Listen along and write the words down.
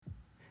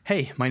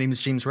Hey, my name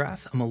is James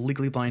Rath. I'm a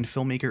legally blind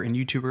filmmaker and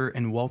YouTuber,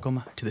 and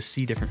welcome to the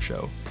See Different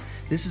Show.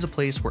 This is a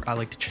place where I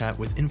like to chat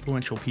with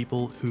influential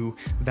people who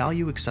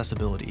value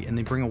accessibility and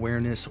they bring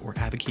awareness or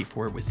advocate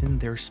for it within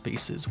their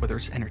spaces, whether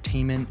it's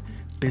entertainment,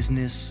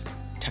 business,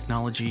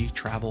 technology,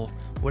 travel,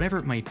 whatever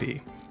it might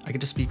be. I get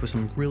to speak with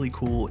some really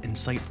cool,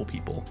 insightful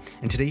people,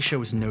 and today's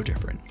show is no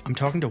different. I'm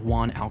talking to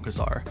Juan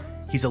Alcazar.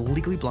 He's a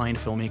legally blind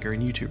filmmaker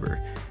and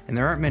YouTuber, and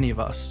there aren't many of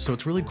us, so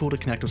it's really cool to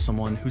connect with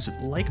someone who's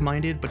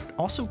like-minded but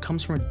also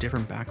comes from a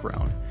different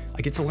background.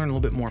 I get to learn a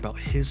little bit more about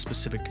his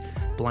specific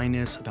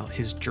blindness, about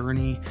his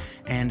journey,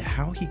 and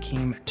how he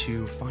came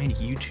to find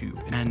YouTube.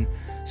 And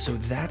so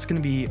that's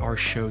going to be our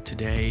show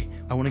today.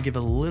 I want to give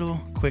a little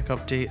quick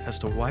update as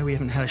to why we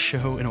haven't had a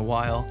show in a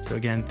while. So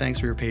again, thanks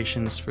for your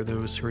patience. For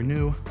those who are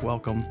new,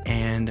 welcome.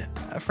 And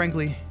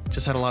frankly,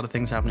 just had a lot of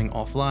things happening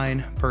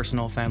offline,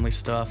 personal, family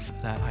stuff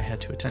that I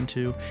had to attend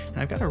to. And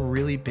I've got a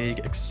really big,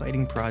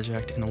 exciting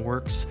project in the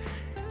works.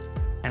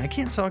 And I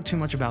can't talk too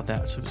much about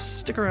that, so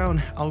stick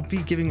around. I'll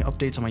be giving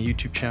updates on my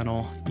YouTube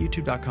channel,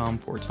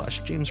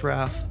 youtube.com/James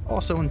Rath,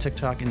 also on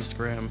TikTok,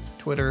 Instagram,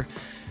 Twitter.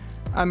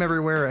 I'm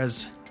everywhere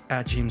as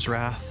 @James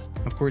Rath.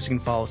 Of course, you can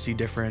follow See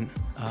Different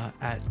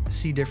at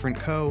See Different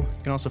Co.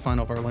 You can also find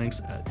all of our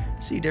links at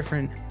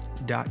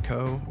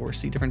seedifferent.co or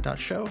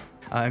seedifferent.show.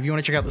 If you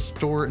want to check out the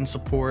store and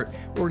support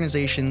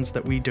organizations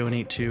that we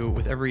donate to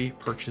with every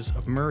purchase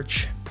of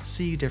merch,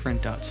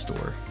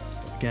 seedifferent.store.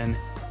 Again,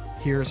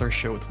 here's our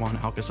show with Juan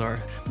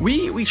Alcazar.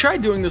 We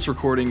tried doing this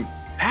recording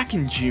back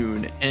in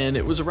June, and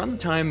it was around the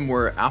time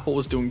where Apple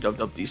was doing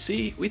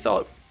WWDC. We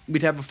thought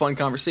we'd have a fun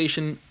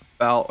conversation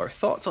about our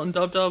thoughts on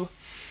DubDub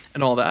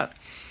and all that.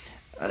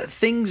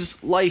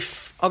 Things,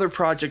 life, other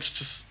projects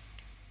just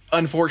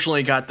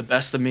unfortunately got the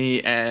best of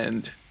me,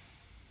 and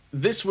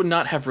this would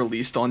not have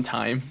released on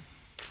time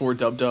for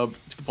DubDub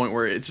to the point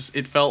where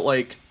it felt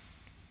like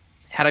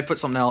had I put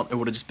something out, it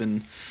would have just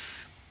been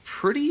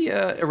pretty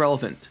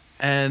irrelevant.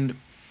 And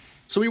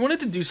so we wanted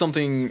to do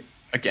something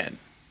again.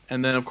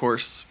 And then, of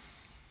course,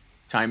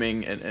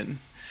 timing and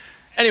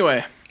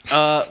anyway,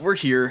 we're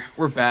here.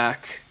 We're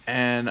back.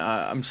 And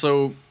I'm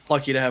so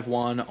lucky to have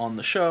Juan on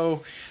the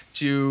show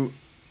to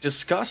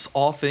discuss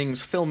all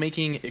things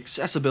filmmaking,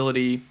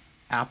 accessibility,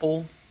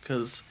 Apple,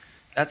 because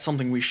that's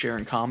something we share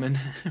in common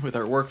with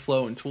our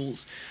workflow and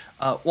tools.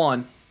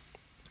 Juan,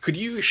 could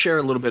you share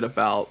a little bit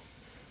about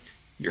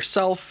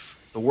yourself,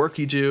 the work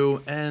you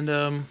do,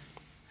 and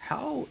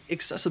how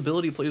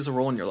accessibility plays a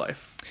role in your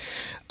life?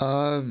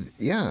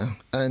 Yeah.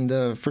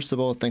 And first of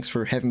all, thanks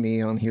for having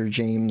me on here,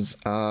 James.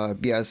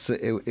 Yes,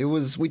 it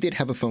was, we did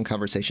have a phone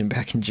conversation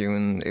back in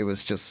June. It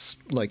was just,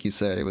 like you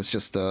said, it was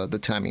just the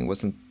timing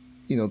wasn't,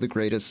 the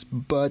greatest,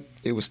 but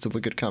it was still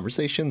a good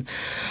conversation.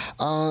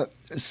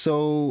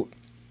 So,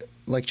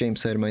 like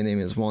James said, my name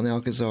is Juan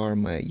Alcazar.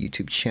 My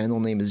YouTube channel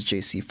name is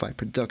JC5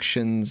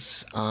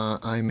 Productions.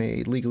 I'm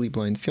a legally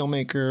blind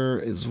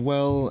filmmaker as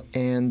well,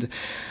 and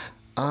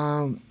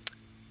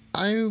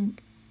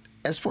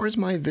as far as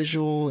my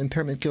visual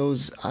impairment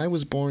goes, I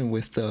was born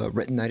with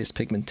retinitis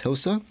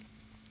pigmentosa.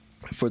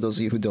 For those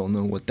of you who don't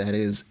know what that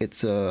is,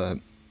 it's a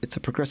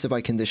progressive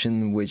eye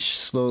condition which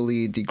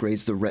slowly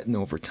degrades the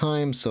retina over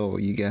time, so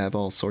you have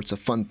all sorts of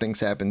fun things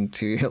happen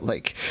to you,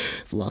 like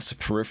loss of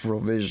peripheral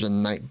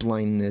vision, night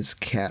blindness,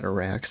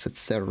 cataracts,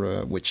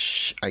 etc.,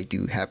 which I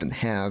do happen to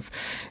have.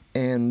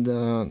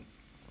 And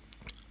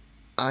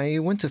I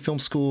went to film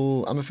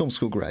school. I'm a film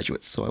school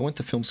graduate, so I went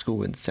to film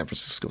school in San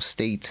Francisco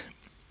State.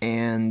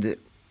 And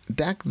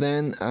back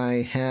then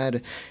I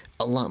had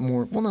a lot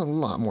more, well, not a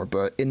lot more,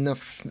 but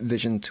enough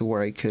vision to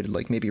where I could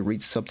maybe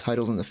read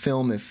subtitles in the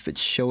film if it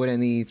showed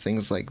any,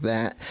 things like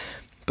that.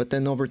 But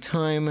then over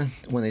time,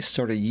 when I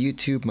started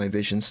YouTube, my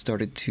vision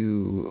started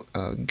to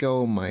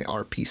go, my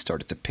RP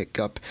started to pick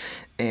up,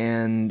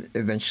 and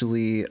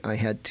eventually I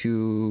had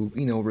to,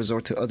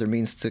 resort to other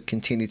means to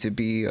continue to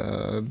be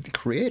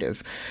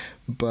creative.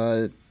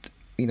 But,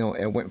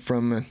 I went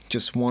from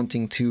just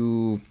wanting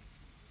to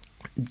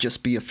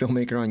just be a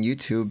filmmaker on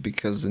YouTube,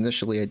 because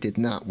initially I did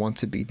not want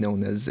to be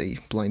known as a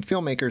blind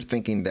filmmaker,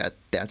 thinking that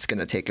that's going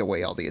to take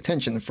away all the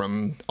attention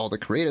from all the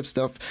creative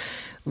stuff.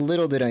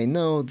 Little did I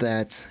know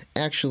that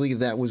actually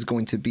that was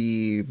going to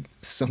be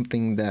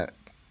something that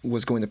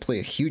was going to play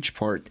a huge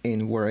part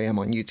in where I am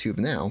on YouTube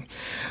now.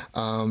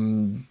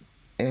 And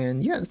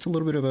yeah, that's a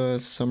little bit of a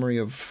summary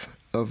of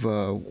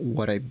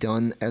what I've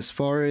done. As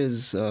far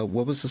as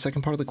what was the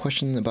second part of the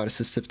question about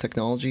assistive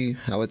technology?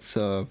 How it's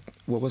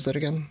what was that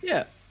again?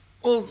 Yeah.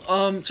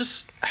 Well,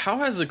 just how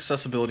has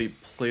accessibility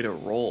played a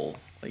role,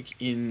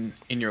 in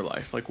your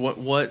life?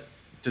 What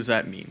does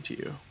that mean to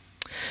you?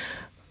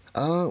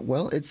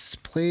 Well, it's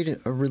played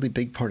a really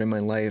big part in my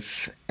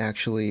life,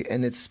 actually,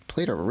 and it's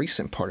played a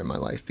recent part in my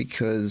life,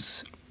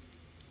 because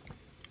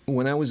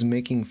when I was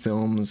making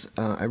films,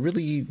 I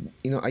really,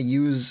 I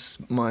use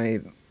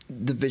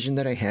the vision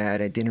that I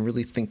had. I didn't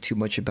really think too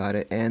much about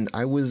it, and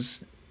I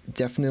was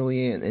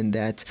definitely in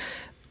that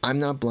I'm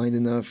not blind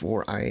enough,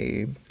 or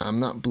I'm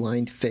not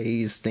blind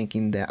phase,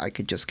 thinking that I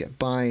could just get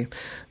by.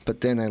 But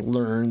then I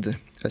learned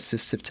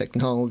assistive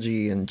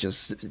technology and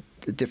just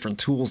the different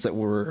tools that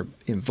were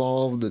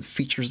involved, the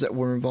features that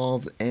were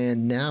involved,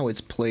 and now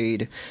it's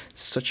played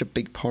such a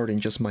big part in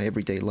just my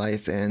everyday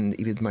life and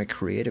even my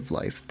creative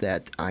life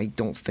that I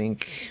don't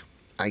think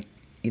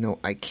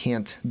I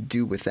can't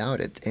do without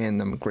it,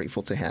 and I'm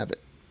grateful to have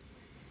it.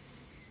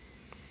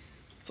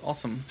 It's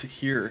awesome to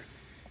hear.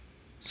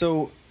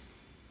 So,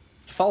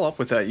 to follow up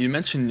with that, you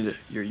mentioned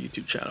your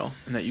YouTube channel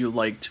and that you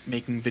liked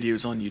making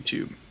videos on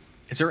YouTube.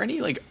 Is there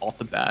any, like, off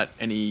the bat,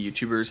 any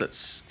YouTubers that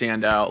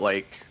stand out,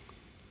 like,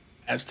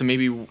 as to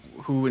maybe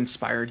who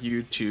inspired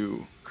you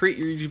to create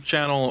your YouTube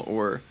channel,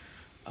 or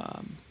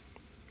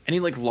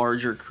any, like,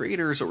 larger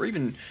creators, or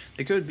even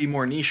they could be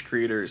more niche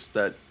creators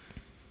that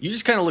you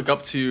just kind of look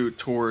up to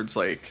towards,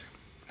 like,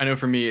 I know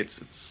for me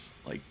it's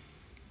like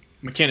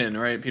McKinnon,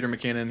 right? Peter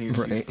McKinnon,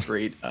 he's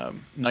great.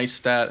 Nice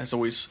Stat has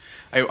always,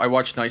 I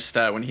watched Nice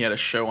Stat when he had a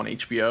show on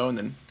HBO, and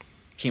then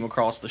came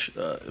across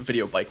the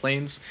video Bike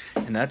Lanes,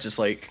 and that just,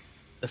 like,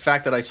 the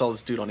fact that I saw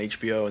this dude on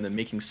HBO and then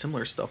making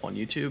similar stuff on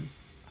YouTube,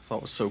 I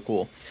thought was so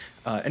cool.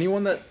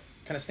 Anyone that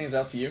kind of stands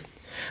out to you?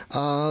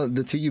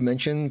 The two you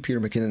mentioned, Peter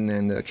McKinnon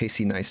and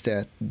Casey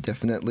Neistat,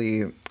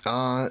 definitely.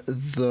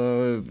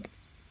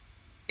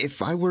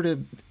 If I were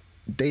to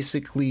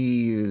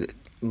basically,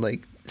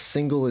 like,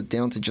 single it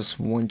down to just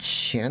one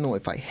channel,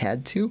 if I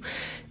had to,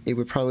 it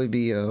would probably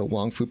be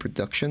Wong Fu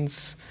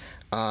Productions.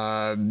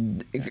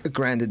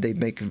 Granted, they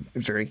make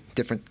very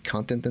different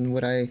content than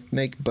what I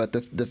make, but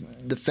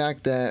the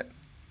fact that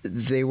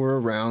they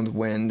were around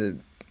when the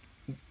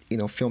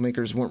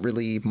filmmakers weren't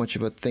really much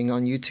of a thing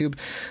on YouTube,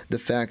 the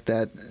fact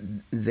that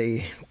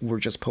they were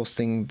just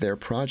posting their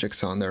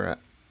projects on there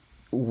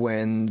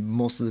when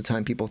most of the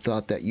time people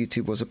thought that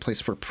YouTube was a place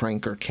for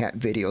prank or cat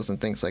videos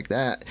and things like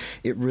that,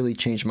 it really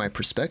changed my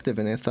perspective,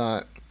 and I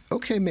thought,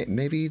 okay,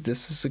 maybe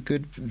this is a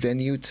good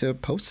venue to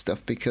post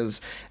stuff, because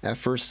at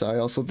first I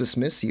also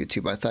dismissed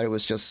YouTube. I thought it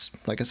was just,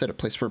 like I said, a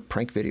place for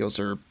prank videos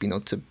or,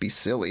 to be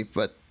silly,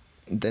 but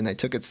then I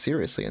took it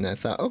seriously and I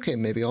thought, okay,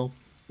 maybe I'll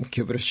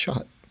give it a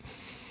shot.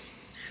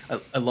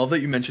 I love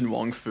that you mentioned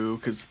Wong Fu,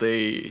 because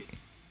they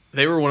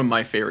were one of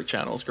my favorite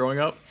channels growing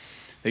up.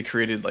 They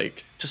created,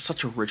 like, just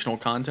such original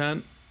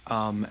content,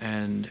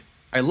 and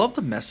I love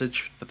the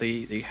message that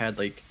they had.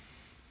 Like,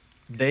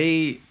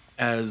 they,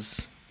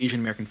 as Asian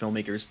American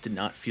filmmakers, did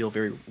not feel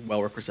very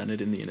well represented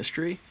in the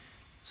industry,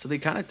 so they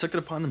kind of took it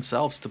upon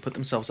themselves to put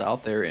themselves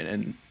out there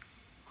and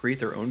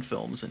create their own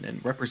films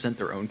and represent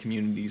their own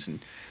communities and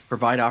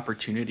provide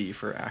opportunity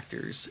for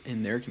actors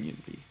in their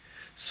community.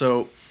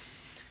 So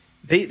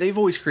they've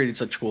always created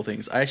such cool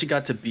things. I actually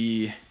got to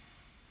be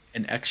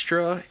an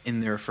extra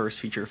in their first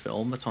feature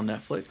film that's on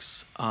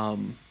Netflix.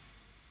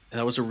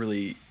 That was a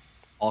really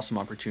awesome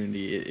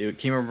opportunity. It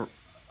came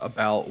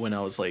about when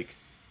I was, like,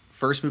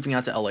 first moving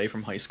out to LA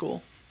from high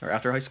school, or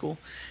after high school,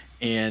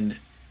 and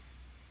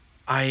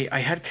I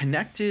had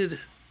connected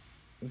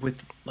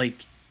with,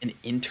 like, an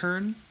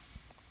intern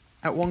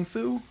at Wong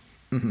Fu,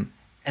 Mm-hmm.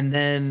 and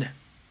then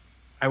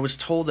I was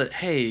told that,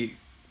 hey,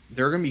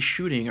 they're gonna be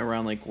shooting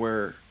around, like,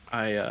 where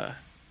I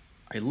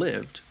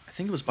lived. I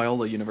think it was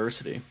Biola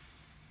University,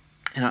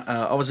 and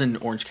I was in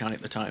Orange County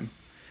at the time,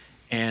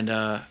 and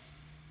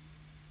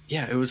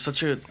yeah, it was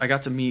I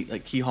got to meet,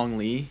 like, Ki Hong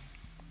Lee,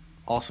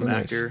 awesome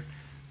actor.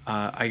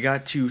 I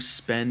got to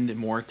spend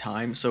more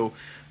time. So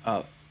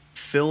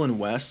Phil and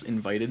Wes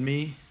invited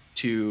me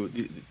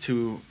to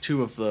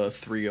two of the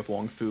three of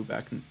Wong Fu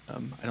back in,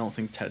 I don't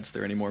think Ted's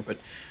there anymore, but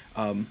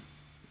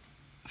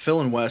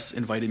Phil and Wes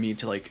invited me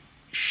to, like,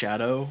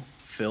 shadow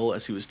Phil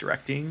as he was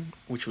directing,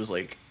 which was,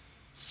 like,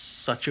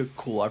 such a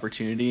cool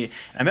opportunity.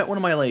 I met one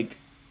of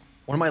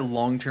my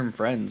long-term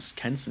friends,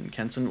 Kenson.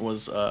 Kenson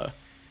was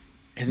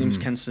his name's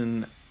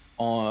Kenson.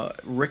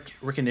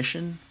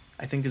 Recognition,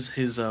 I think, is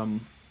his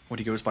what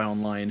he goes by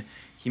online.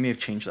 He may have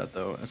changed that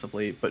though as of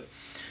late, but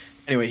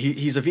anyway,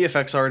 he's a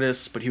VFX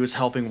artist, but he was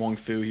helping Wong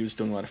Fu. He was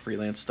doing a lot of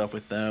freelance stuff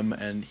with them,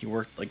 and he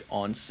worked, like,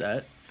 on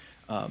set.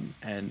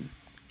 And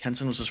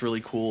Kenson was just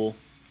really cool.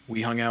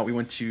 We hung out. We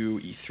went to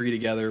E3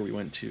 together. We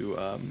went to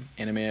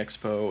Anime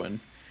Expo, and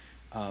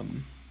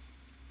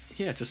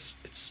yeah,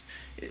 it's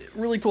a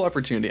really cool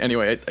opportunity.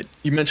 Anyway,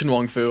 you mentioned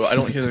Wong Fu. I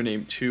don't hear their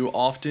name too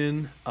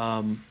often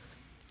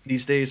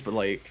these days, but,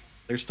 like,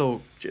 they're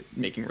still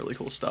making really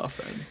cool stuff.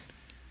 And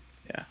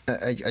yeah,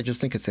 I just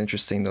think it's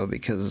interesting though,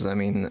 because I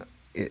mean,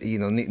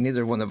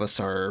 neither one of us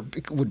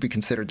would be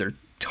considered their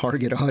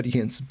target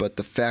audience, but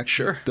the fact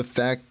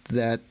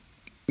that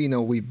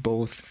we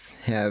both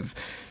have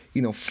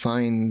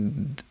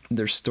find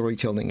their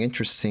storytelling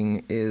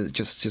interesting is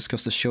just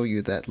goes to show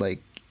you that,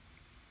 like,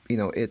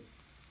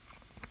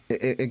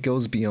 it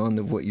goes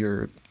beyond what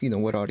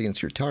what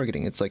audience you're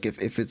targeting. It's like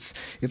if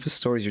the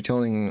stories you're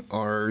telling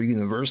are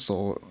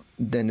universal,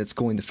 then it's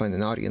going to find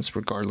an audience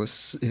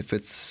regardless if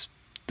it's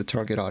the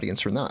target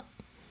audience or not.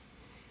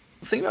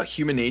 The thing about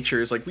human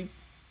nature is, like,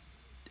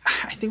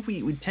 I think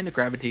we tend to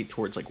gravitate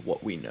towards, like,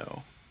 what we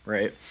know,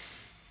 right?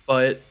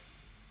 But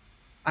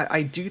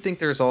I do think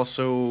there's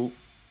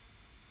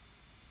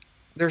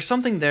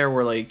something there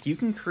where, like, you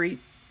can create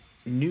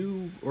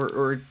new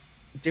or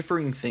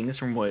differing things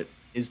from what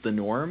is the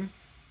norm,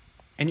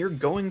 and you're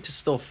going to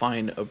still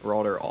find a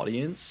broader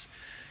audience.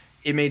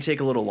 It may take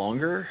a little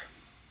longer,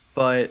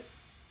 but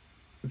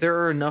there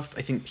are enough,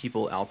 I think,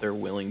 people out there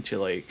willing to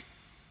like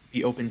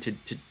be open to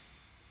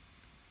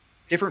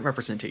different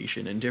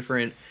representation and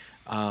different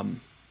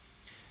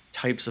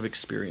types of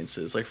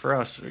experiences. Like for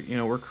us,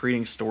 we're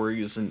creating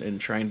stories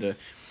and trying to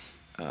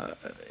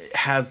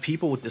have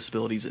people with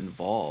disabilities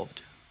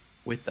involved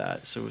with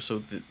that.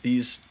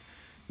 These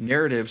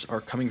narratives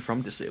are coming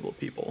from disabled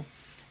people,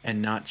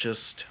 and not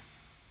just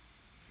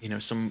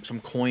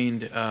some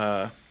coined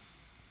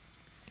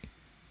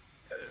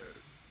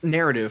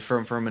narrative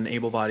from an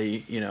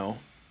able-bodied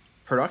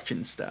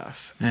production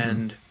staff. Mm-hmm.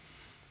 And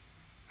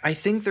I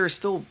think there's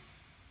still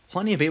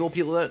plenty of able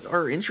people that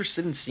are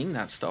interested in seeing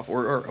that stuff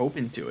or are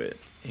open to it,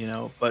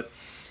 but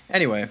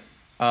anyway,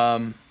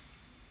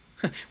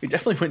 we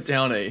definitely went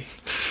down a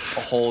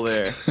hole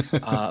there.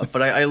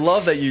 But I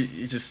love that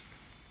you just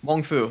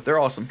Wong Fu, they're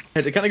awesome.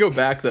 And to kind of go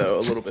back though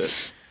a little bit,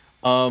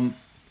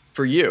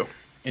 for you,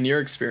 in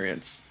your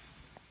experience,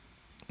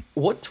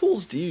 what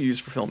tools do you use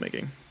for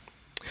filmmaking?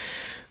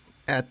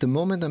 At the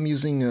moment, I'm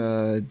using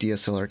a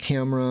DSLR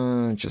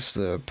camera, just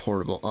a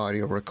portable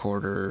audio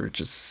recorder,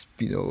 just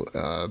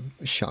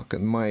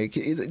shotgun mic,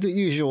 the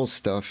usual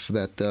stuff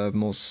that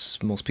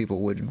most people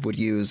would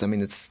use. I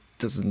mean,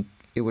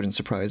 it wouldn't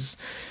surprise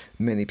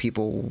many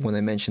people when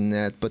I mention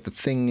that. But the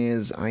thing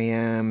is, I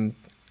am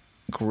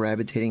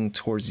gravitating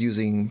towards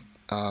using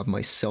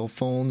my cell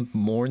phone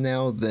more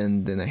now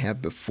than I have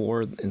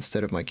before,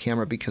 instead of my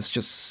camera, because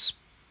just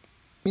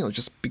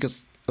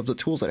because of the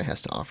tools that it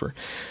has to offer.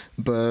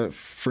 But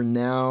for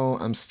now,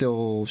 I'm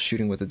still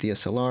shooting with a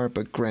DSLR,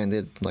 but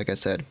granted, like I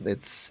said,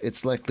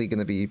 it's likely going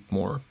to be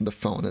more the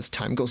phone as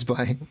time goes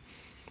by.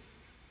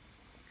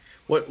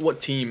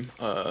 What team,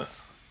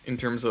 in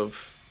terms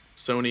of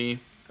Sony,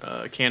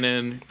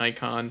 Canon,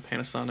 Nikon,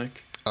 Panasonic?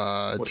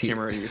 What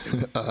camera are you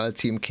using?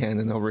 Team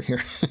Canon over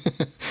here.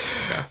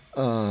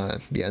 Okay.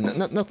 Yeah,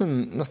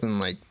 nothing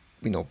like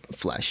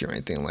flashy or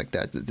anything like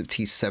that. The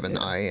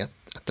T7i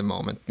at the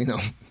moment,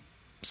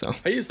 So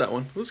I used that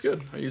one. It was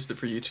good. I used it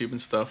for YouTube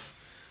and stuff.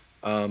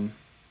 And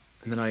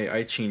then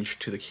I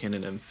changed to the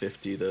Canon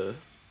M50, the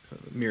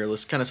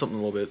mirrorless, kind of something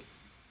a little bit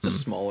just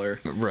smaller.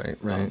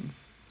 Right.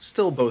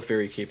 Still both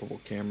very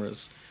capable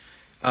cameras.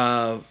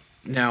 Now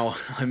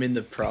I'm in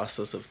the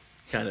process of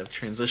kind of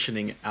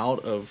transitioning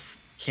out of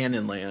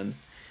Canon land.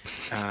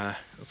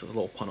 That's a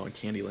little pun on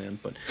Candyland,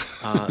 but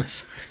I'm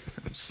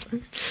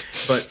sorry.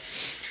 But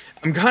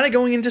I'm kind of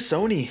going into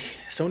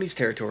Sony's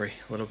territory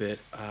a little bit.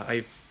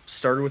 I've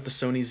started with the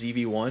Sony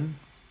ZV-1.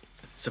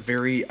 It's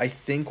I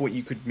think what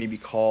you could maybe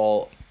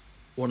call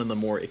one of the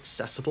more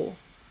accessible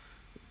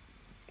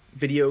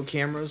video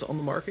cameras on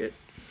the market.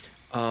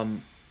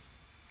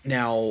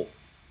 Now,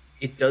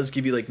 it does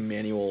give you like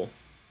manual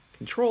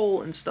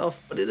control and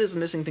stuff, but it is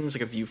missing things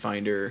like a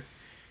viewfinder.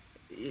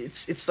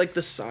 It's like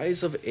the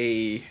size of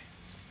a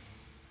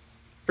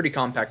pretty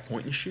compact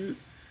point and shoot,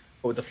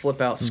 but with a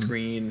flip out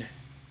screen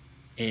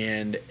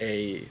and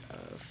a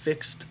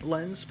fixed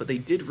lens. But they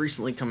did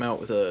recently come out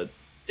with a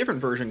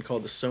different version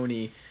called the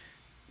Sony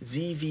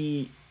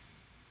ZV-E10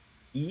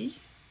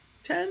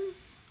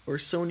 or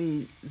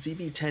Sony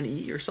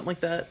ZV-10E or something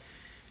like that.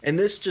 And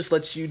this just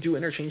lets you do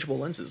interchangeable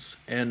lenses.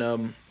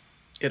 And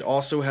it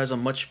also has a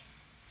much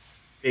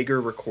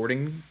bigger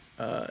recording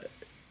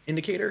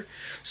indicator.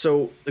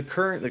 So the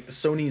current, like the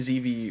Sony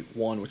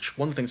ZV-1, which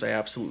one of the things I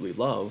absolutely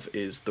love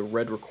is the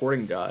red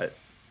recording dot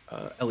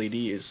LED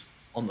is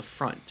on the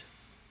front,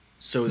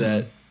 so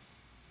that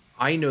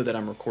I know that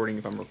I'm recording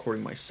if I'm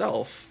recording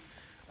myself,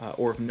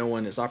 or if no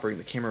one is operating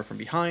the camera from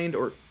behind,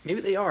 or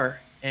maybe they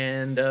are,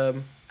 and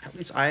at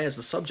least I as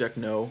the subject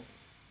know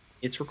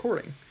it's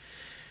recording.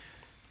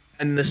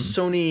 And the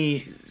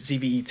Sony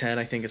ZV-E10,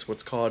 I think is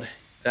what's called,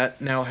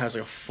 that now has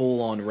like a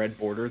full-on red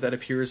border that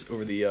appears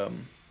over the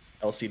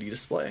LCD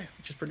display,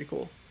 which is pretty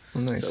cool. Oh,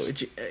 nice.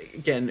 So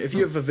again, if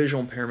you have a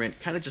visual impairment,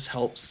 it kind of just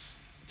helps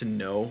to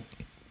know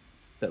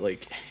that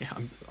like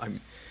I'm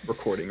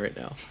recording right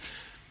now.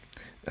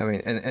 I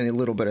mean, and any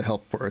little bit of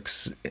help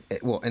works.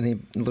 Well, any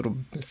little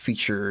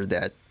feature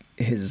that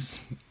is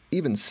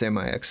even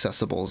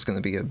semi-accessible is going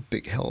to be a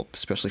big help,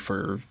 especially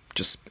for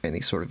just any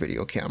sort of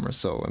video camera.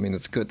 So, I mean,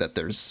 it's good that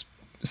there's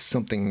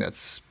something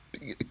that's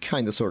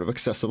kind of sort of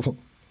accessible.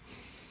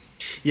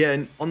 Yeah,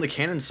 and on the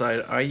Canon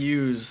side, I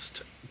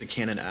used the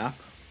Canon app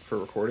for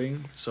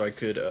recording, so I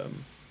could,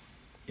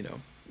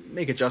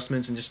 make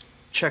adjustments and just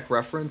check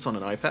reference on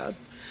an iPad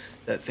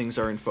that things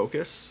are in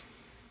focus.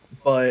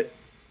 But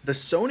the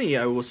Sony,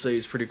 I will say,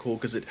 is pretty cool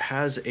because it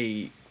has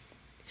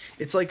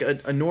it's like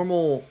a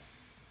normal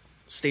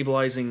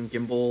stabilizing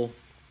gimbal,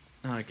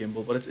 not a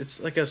gimbal, but it's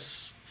almost like a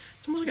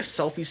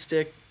selfie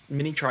stick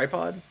mini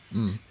tripod,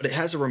 but it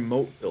has a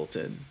remote built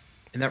in,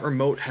 and that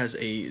remote has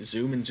a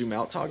zoom and zoom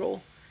out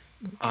toggle,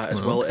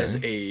 as well as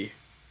a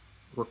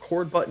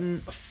record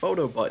button, a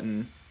photo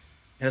button.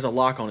 It has a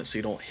lock on it so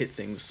you don't hit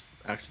things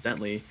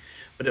accidentally,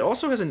 but it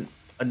also has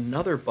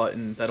another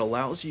button that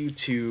allows you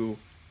to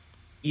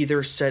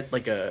either set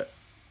like a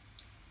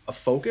a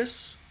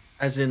focus,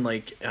 as in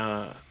like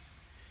the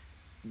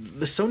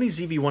Sony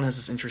ZV-1 has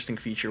this interesting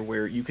feature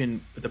where you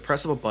can, with the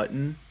press of a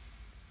button,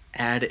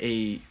 add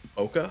a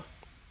bokeh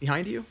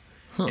behind you,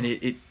 and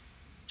it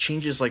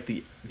changes like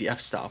the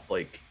f-stop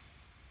like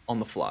on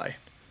the fly.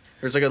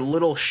 There's like a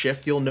little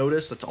shift you'll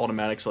notice that's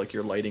automatic, so like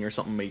your lighting or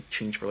something may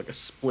change for like a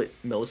split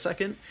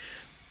millisecond.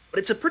 But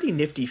it's a pretty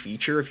nifty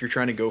feature if you're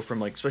trying to go from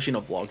like, especially in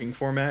a vlogging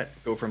format,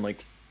 go from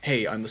like,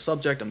 hey, I'm the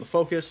subject, I'm the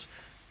focus,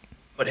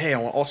 but hey,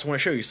 I also want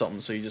to show you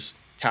something. So you just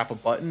tap a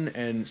button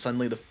and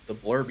suddenly the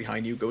blur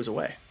behind you goes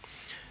away.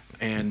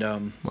 And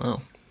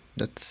wow,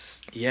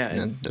 that's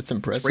that's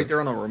impressive. It's right there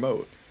on the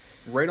remote,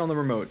 right on the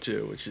remote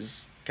too, which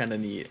is kind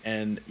of neat.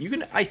 And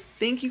I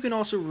think you can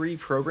also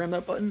reprogram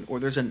that button, or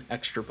there's an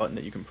extra button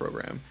that you can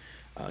program.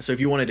 So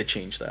if you wanted to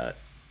change that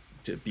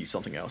to be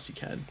something else, you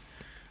can.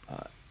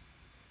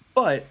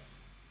 But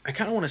I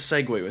kind of want to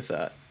segue with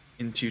that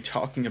into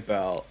talking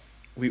about,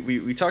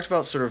 we talked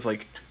about sort of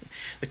like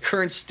the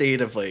current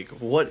state of like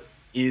what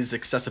is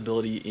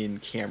accessibility in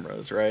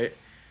cameras, right?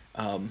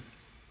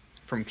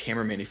 From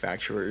camera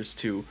manufacturers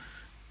to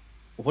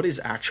what is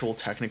actual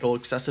technical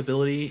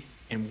accessibility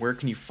and where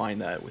can you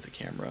find that with a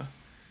camera?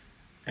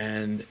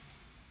 And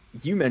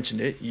you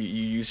mentioned it, you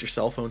use your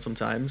cell phone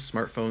sometimes,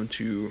 smartphone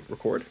to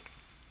record.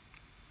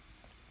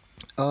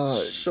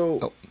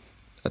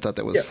 I thought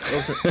that was... Yeah,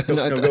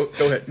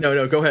 go ahead.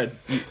 No, go ahead.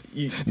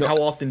 No. How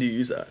often do you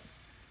use that?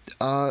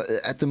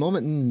 At the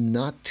moment,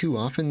 not too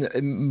often,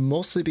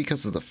 mostly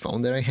because of the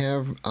phone that I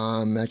have.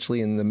 I'm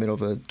actually in the middle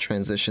of a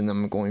transition.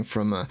 I'm going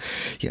from,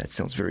 it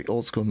sounds very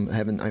old school. I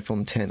have an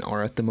iPhone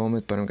XR at the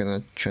moment, but I'm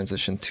going to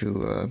transition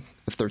to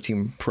a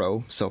 13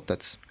 Pro, so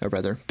that's a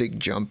rather big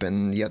jump.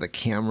 And yeah, the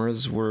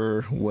cameras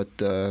were what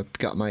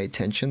got my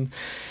attention.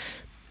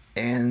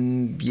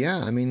 And yeah,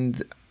 I mean,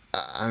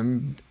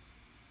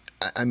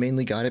 I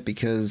mainly got it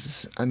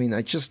because, I mean,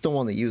 I just don't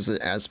want to use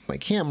it as my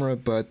camera,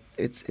 but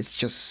it's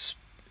just...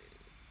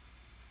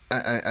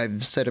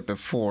 I've said it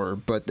before,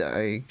 but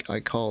I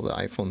call the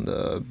iPhone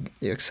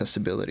the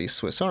accessibility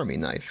Swiss Army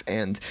knife,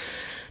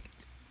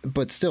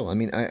 but still, I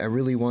mean, I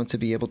really want to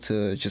be able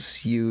to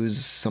just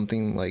use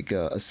something like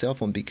a cell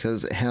phone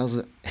because it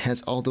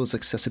has all those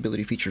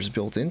accessibility features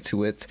built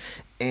into it,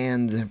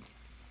 and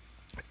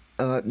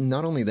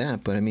not only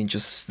that, but I mean,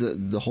 just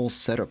the whole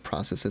setup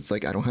process. It's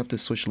like I don't have to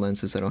switch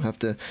lenses. I don't have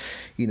to,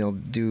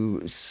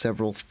 do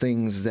several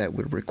things that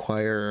would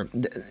require,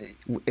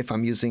 if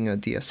I'm using a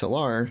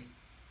DSLR.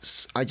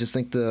 I just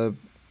think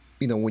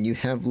when you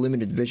have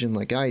limited vision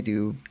like I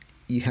do,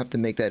 you have to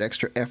make that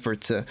extra effort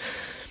to,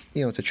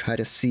 to try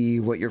to see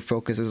what your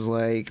focus is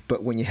like.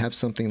 But when you have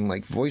something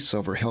like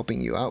VoiceOver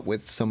helping you out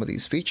with some of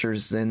these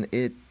features, then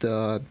it's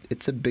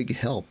a big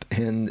help.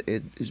 And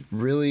it is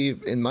really,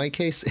 in my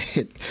case,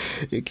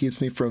 it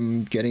keeps me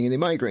from getting any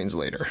migraines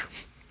later.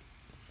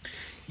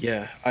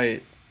 Yeah,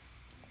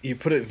 you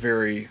put it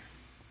very,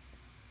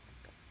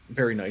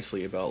 very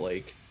nicely about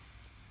like,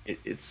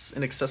 it's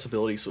an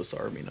accessibility Swiss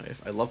Army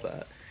knife. I love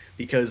that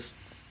because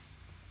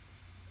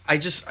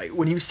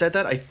when you said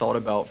that, I thought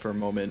about for a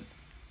moment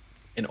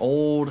an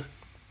old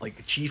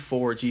like G4,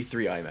 G3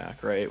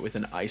 iMac, right, with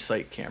an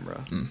iSight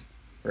camera,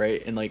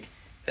 right, and like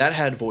that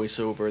had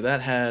VoiceOver, that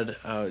had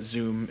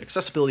Zoom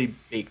accessibility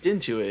baked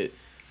into it,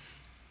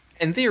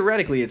 and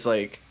theoretically, it's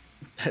like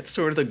that's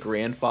sort of the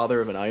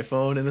grandfather of an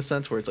iPhone in the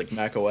sense where it's like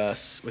Mac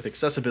OS with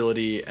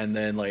accessibility and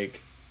then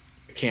like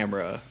a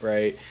camera,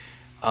 right?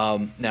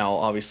 Now,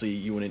 obviously,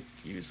 you wouldn't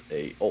use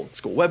a old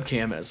school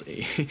webcam as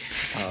a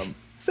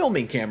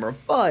filming camera,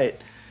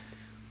 but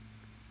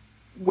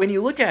when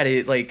you look at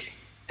it, like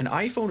an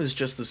iPhone is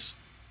just this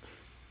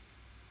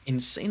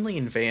insanely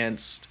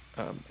advanced,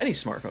 any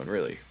smartphone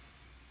really,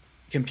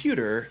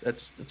 computer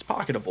that's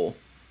pocketable.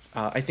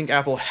 I think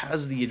Apple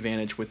has the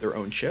advantage with their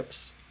own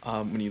chips.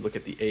 When you look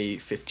at the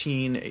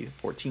A15,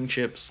 A14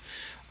 chips,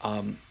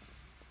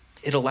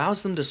 it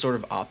allows them to sort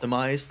of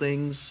optimize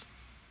things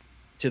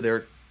to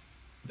their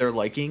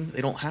liking.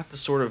 They don't have to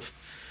sort of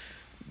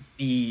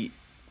be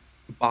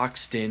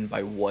boxed in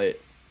by what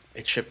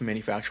a chip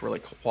manufacturer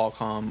like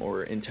Qualcomm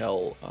or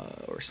Intel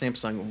or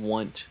Samsung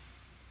want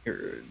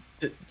to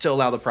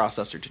allow the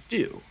processor to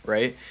do,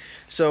 right?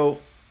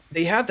 So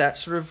they have that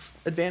sort of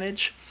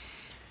advantage.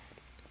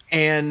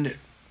 And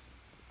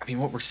I mean,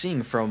 what we're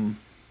seeing from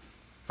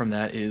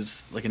that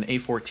is like an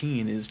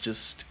A14 is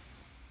just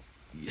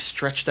you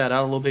stretch that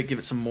out a little bit, give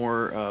it some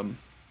more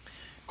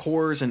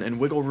cores and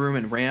wiggle room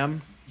and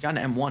RAM. You got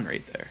an M1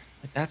 right there.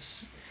 Like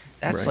that's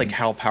right. Like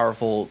how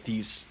powerful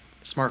these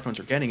smartphones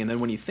are getting. And then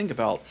when you think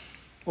about,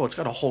 well, it's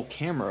got a whole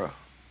camera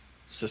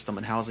system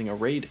and housing a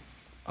RAID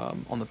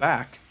on the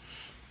back.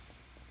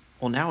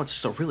 Well, now it's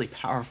just a really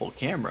powerful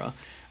camera.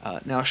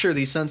 Now, sure,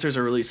 these sensors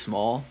are really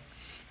small.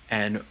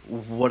 And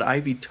would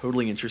I be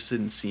totally interested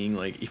in seeing,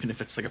 like, even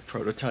if it's like a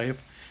prototype,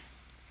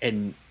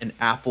 an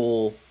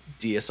Apple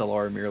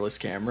DSLR mirrorless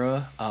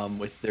camera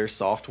with their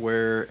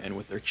software and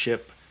with their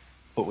chip,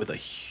 but with a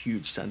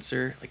huge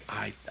sensor? Like,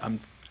 I'm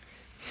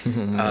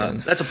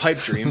that's a pipe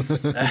dream.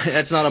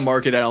 That's not a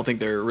market I don't think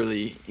they're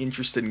really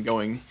interested in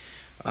going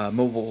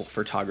Mobile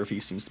photography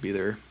seems to be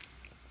their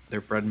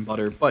bread and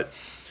butter. But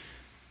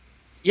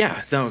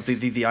yeah, no, the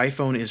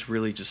iPhone is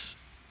really just,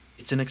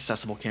 it's an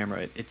accessible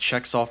camera. It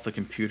checks off the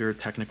computer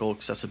technical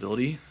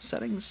accessibility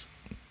settings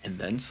and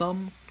then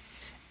some.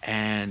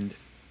 And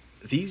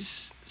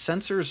these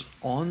sensors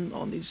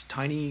on these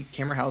tiny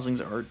camera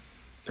housings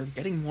they're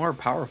getting more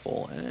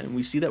powerful, and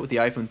we see that with the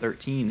iPhone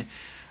 13.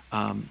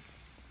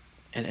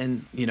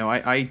 And you know,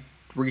 I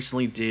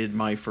recently did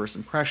my first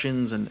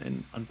impressions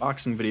and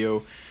unboxing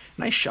video,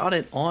 and I shot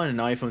it on an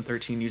iPhone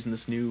 13 using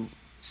this new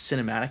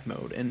cinematic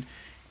mode, and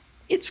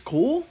it's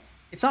cool.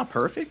 It's not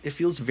perfect. It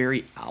feels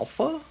very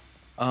alpha,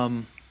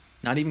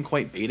 not even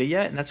quite beta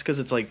yet, and that's because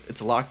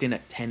it's locked in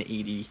at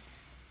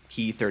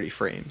 1080p 30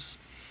 frames.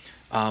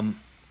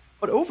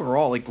 But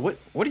overall, like, what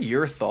are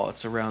your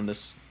thoughts around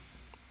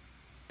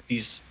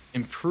these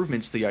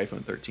improvements to the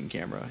iPhone 13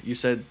 camera? You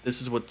said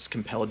this is what's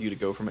compelled you to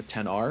go from a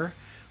 10R,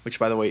 which,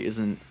 by the way,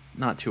 isn't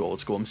not too old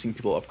school. I'm seeing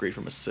people upgrade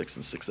from a 6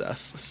 and 6S,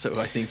 so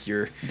I think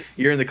you're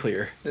in the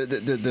clear.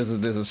 This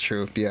is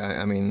true. Yeah,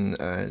 I mean,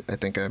 I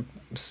think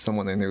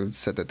someone I knew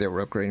said that they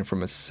were upgrading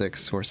from a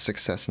 6 or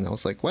 6S, and I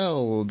was like,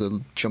 well,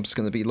 the jump's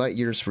going to be light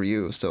years for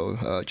you,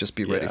 so just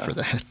be ready for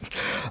that.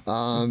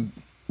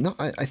 No,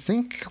 I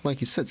think,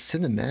 like you said,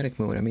 cinematic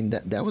mode. I mean,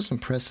 that was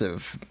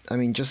impressive. I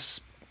mean,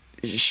 just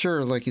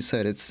sure, like you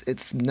said,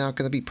 it's not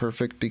going to be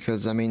perfect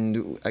because, I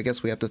mean, I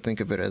guess we have to think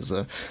of it as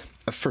a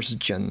first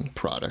gen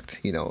product,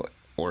 you know,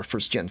 or a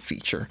first gen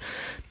feature.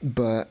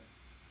 But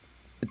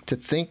to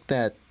think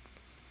that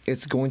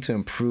it's going to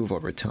improve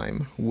over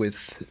time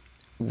with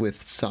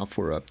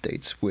software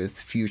updates, with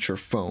future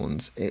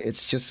phones,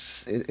 it's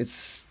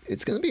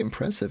going to be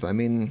impressive. I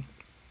mean,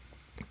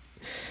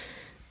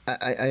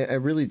 I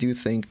really do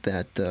think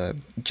that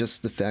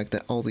just the fact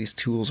that all these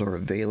tools are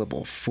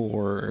available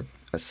for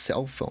a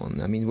cell phone.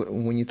 I mean,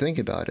 when you think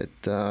about it,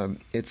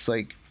 it's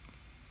like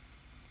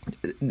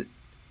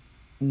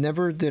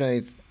never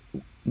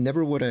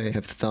would I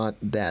have thought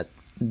that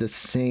the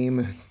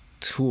same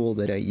tool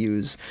that I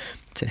use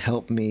to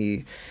help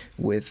me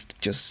with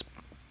just,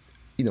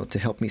 you know, to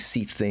help me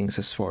see things,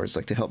 as far as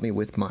like to help me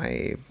with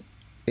my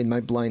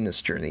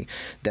blindness journey,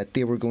 that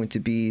they were going to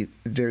be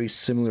very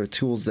similar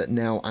tools that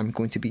now I'm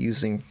going to be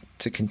using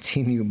to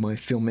continue my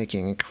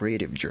filmmaking and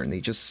creative journey.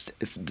 Just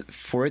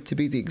for it to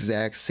be the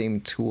exact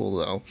same tool,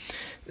 though,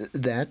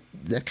 that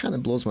kind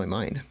of blows my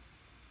mind.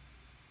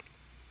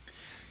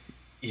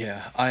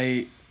 Yeah,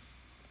 I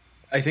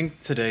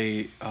think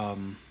today I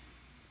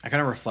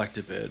kind of reflect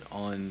a bit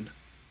on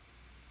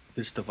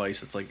this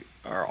device. It's like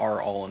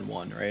our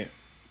all-in-one, right?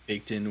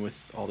 Baked in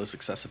with all this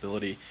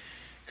accessibility,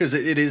 because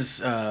it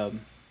is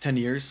 10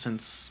 years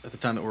since, at the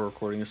time that we're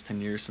recording this,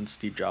 10 years since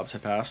Steve Jobs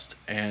had passed.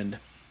 And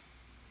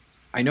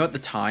I know at the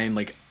time,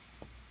 like,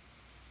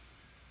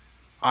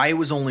 I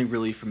was only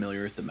really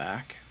familiar with the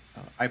Mac,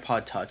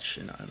 iPod Touch,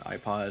 and an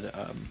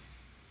iPod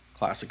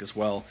Classic as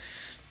well.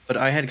 But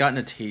I had gotten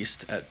a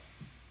taste at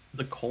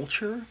the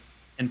culture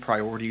and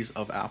priorities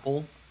of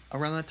Apple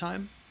around that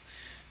time,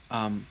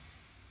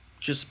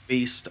 just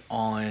based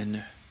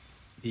on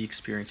the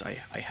experience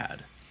I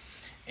had.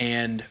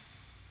 And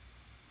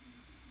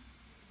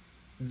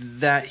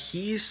that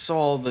he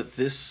saw that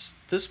this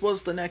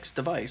was the next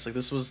device. Like,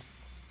 this was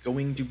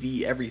going to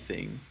be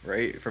everything,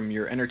 right? From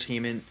your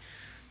entertainment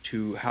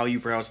to how you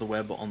browse the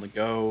web on the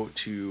go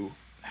to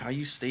how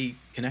you stay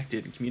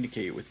connected and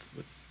communicate with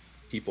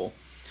people.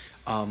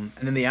 And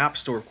then the App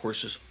Store, of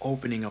course, just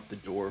opening up the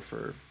door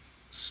for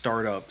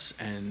startups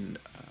and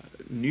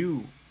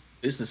new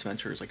business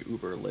ventures like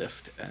Uber,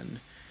 Lyft, and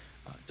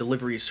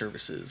delivery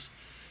services.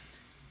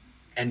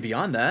 And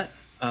beyond that,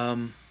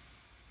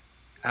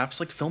 apps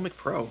like Filmic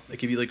Pro that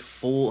give you like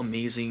full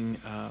amazing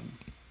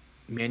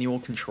manual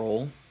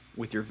control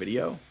with your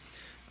video.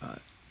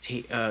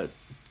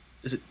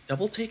 Is it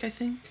Double Take, I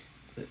think?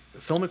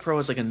 Filmic Pro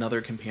is like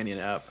another companion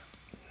app.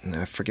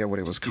 I forget what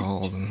it was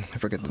called. I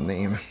forget the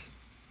name.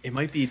 It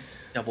might be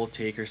Double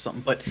Take or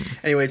something. But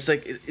anyway, it's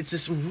like it's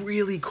this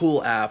really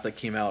cool app that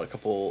came out a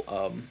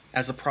couple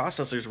as the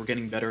processors were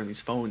getting better in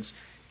these phones.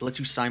 It lets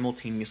you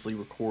simultaneously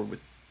record with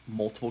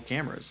multiple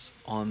cameras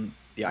on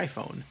the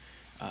iPhone.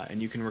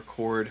 And you can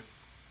record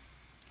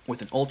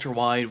with an ultra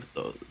wide, with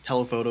the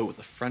telephoto, with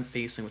the front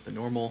facing, with the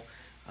normal,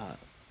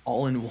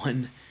 all in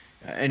one,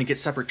 and you get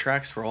separate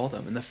tracks for all of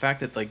them. And the fact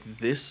that like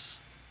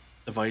this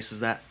device is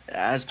that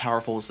as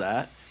powerful as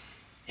that,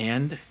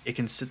 and it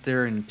can sit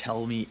there and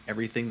tell me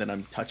everything that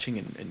I'm touching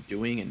and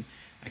doing, and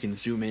I can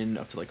zoom in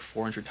up to like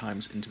 400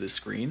 times into the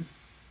screen.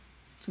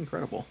 It's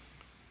incredible.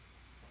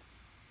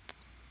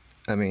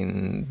 I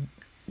mean,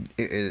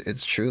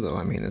 it's true though.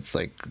 I mean, it's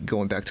like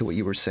going back to what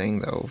you were saying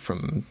though,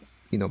 from,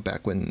 you know,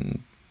 back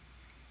when,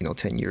 you know,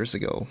 10 years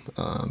ago.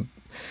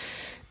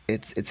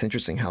 It's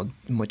interesting how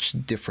much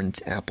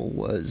different Apple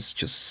was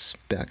just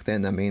back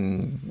then. I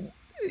mean,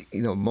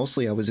 you know,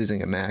 mostly I was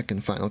using a Mac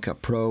and Final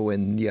Cut Pro,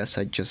 and yes,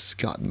 I'd just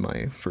gotten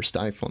my first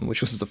iPhone, which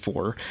was the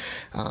 4.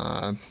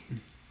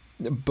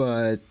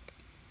 But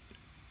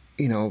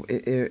you know,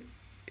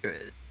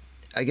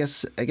 I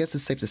guess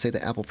it's safe to say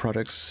that Apple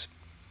products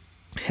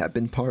have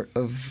been part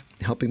of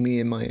helping me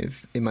in my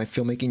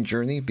filmmaking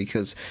journey,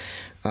 because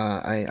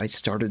I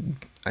started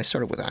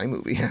with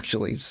iMovie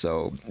actually,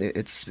 so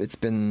it's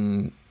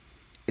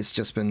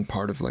just been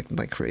part of like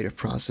my creative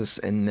process,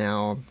 and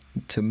now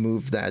to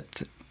move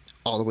that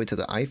all the way to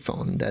the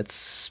iPhone,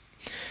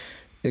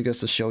 it goes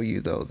to show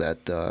you though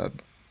that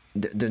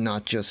they're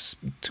not just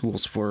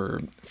tools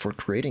for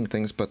creating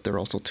things, but they're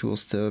also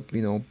tools to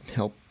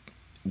help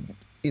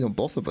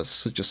both of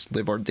us just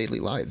live our daily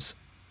lives.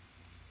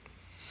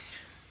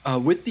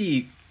 With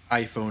the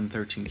iPhone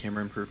 13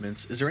 camera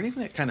improvements, is there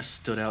anything that kind of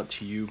stood out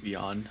to you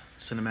beyond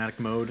cinematic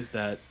mode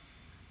that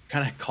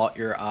kind of caught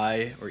your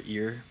eye or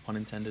ear, pun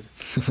intended?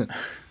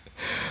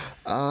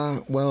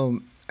 Well,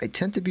 I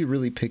tend to be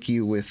really picky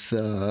with,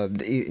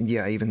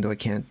 even though I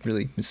can't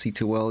really see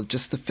too well,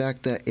 just the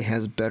fact that it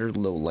has better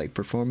low light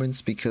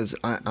performance, because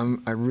I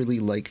really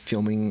like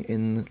filming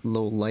in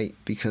low light,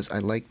 because I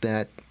like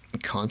that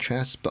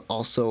contrast, but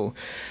also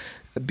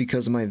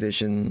because of my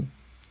vision,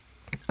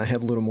 I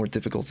have a little more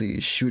difficulty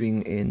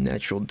shooting in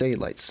natural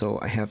daylight, so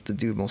I have to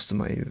do most of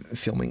my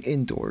filming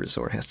indoors,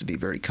 or it has to be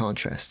very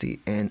contrasty,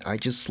 and I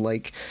just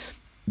like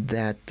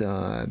that,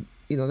 that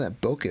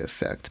bokeh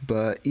effect.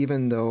 But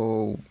even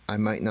though I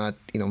might not,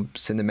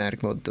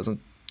 cinematic mode doesn't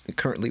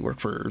currently work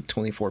for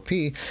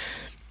 24p,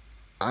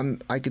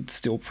 I could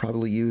still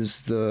probably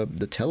use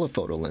the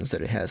telephoto lens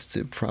that it has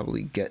to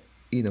probably get,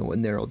 a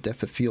narrow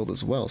depth of field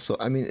as well. So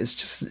I mean, it's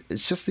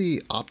just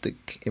the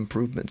optic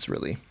improvements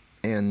really.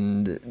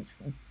 And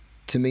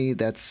to me,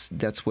 that's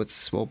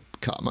what's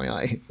caught my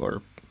eye,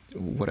 or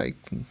what I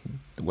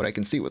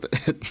can see with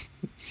it.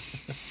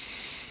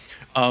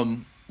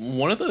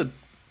 One of the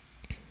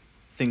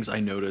things I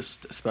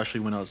noticed, especially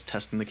when I was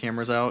testing the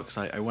cameras out,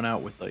 because I went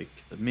out with like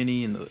the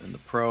Mini and the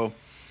Pro,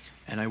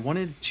 and I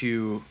wanted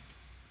to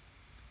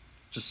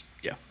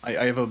I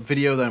have a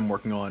video that I'm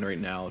working on right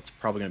now. It's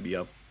probably going to be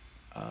up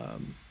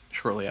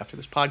shortly after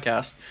this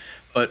podcast,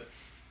 but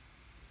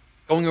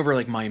going over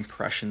like my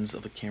impressions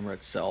of the camera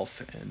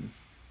itself, and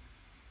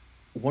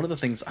one of the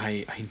things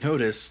I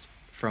noticed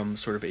from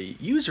sort of a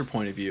user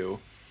point of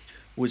view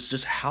was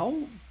just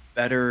how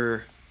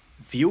better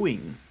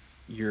viewing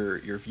your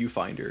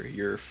viewfinder,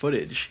 your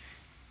footage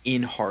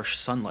in harsh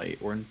sunlight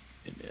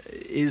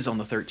is on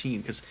the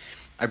 13, because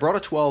I brought a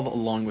 12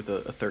 along with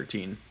a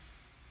 13,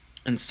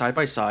 and side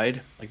by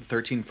side, like the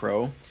 13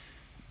 Pro,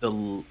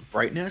 the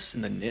brightness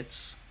and the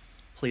nits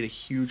played a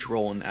huge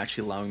role in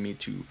actually allowing me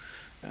to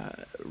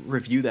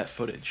review that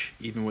footage,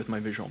 even with my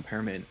visual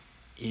impairment,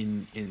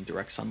 in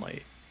direct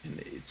sunlight. And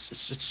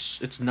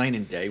it's night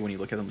and day when you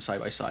look at them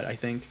side by side. I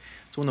think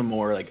it's one of the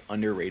more like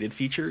underrated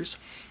features,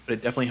 but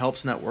it definitely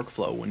helps in that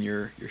workflow when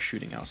you're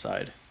shooting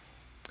outside.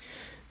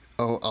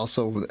 Oh,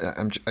 also,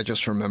 I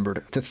just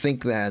remembered to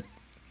think that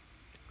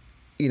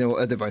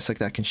a device like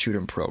that can shoot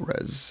in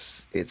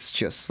ProRes. It's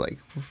just like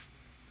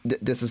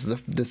that's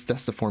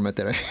the format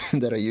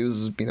that I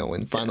use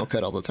in Final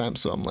Cut all the time.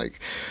 So I'm like,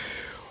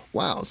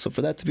 wow. So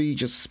for that to be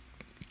just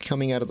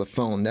coming out of the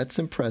phone, that's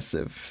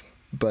impressive.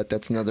 But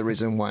that's another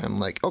reason why I'm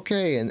like,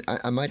 okay, and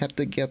I might have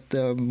to get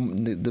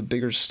the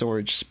bigger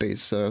storage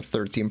space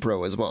 13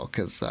 Pro as well,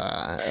 because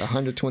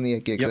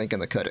 128 gigs ain't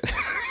gonna cut it.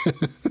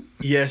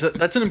 Yes,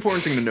 that's an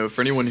important thing to note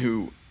for anyone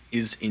who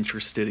is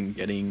interested in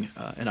getting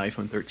an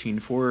iPhone 13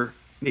 for,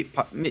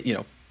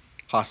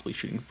 possibly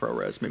shooting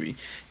ProRes, maybe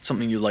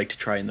something you'd like to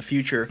try in the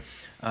future.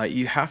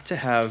 You have to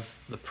have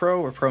the Pro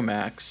or Pro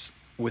Max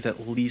with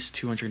at least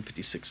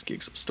 256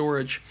 gigs of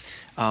storage.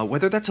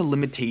 Whether that's a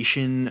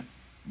limitation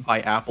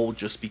by Apple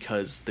just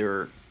because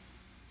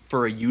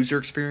for a user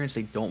experience,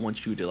 they don't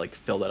want you to like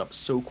fill that up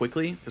so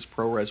quickly, because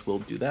ProRes will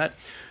do that,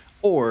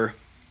 or,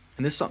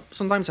 and this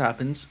sometimes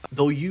happens,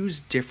 they'll use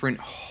different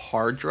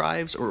hard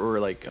drives or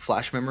like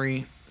flash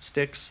memory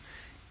sticks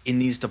in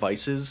these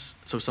devices,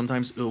 so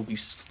sometimes it'll be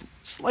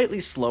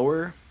slightly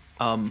slower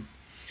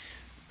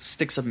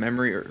sticks of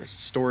memory or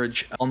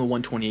storage on the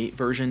 128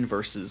 version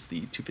versus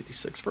the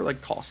 256 for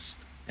like cost.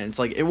 And it's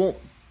like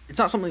it's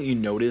not something that you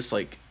notice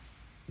like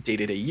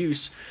day-to-day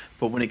use,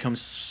 but when it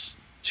comes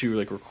to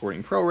like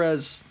recording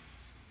ProRes,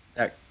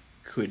 that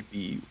could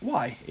be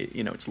why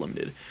it's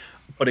limited.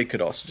 But it could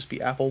also just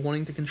be Apple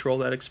wanting to control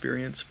that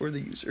experience for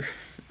the user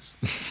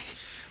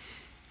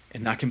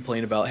and not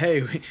complain about,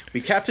 hey,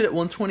 we capped it at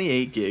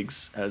 128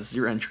 gigs as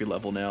your entry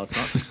level now, it's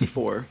not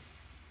 64.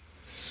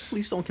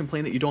 Please don't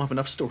complain that you don't have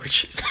enough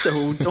storage,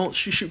 so don't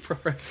shoot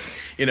ProRes.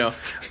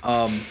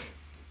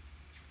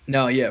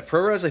 Now, yeah,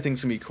 ProRes I think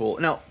is gonna be cool.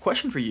 Now,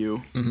 question for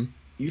you: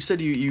 You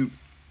said you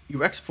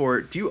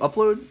export. Do you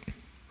upload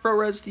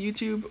ProRes to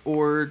YouTube,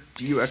 or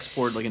do you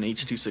export like an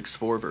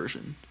H.264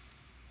 version?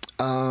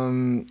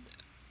 I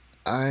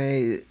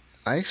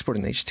export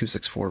an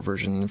H.264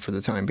 version for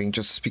the time being,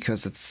 just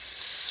because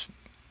it's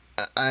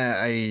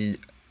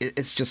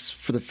just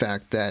for the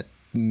fact that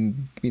I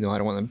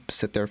don't want to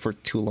sit there for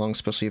too long,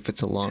 especially if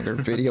it's a longer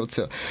video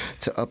to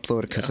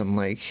upload, because I'm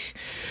like,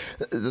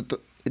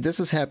 this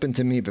has happened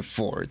to me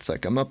before. It's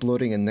like I'm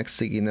uploading, and next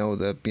thing you know,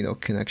 the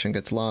connection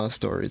gets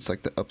lost, or it's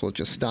like the upload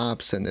just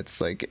stops, and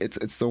it's like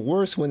it's the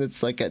worst when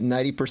it's like at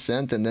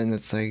 90%, and then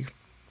it's like,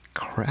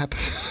 crap,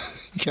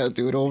 you gotta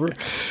do it over.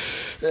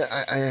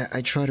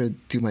 I try to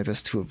do my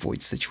best to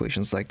avoid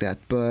situations like that,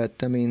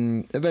 but I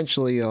mean,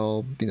 eventually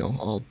I'll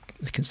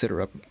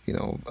consider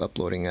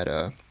uploading at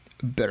a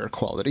better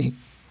quality.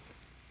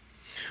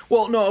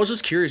 Well, no, I was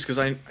just curious because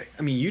I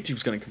mean,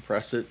 YouTube's going to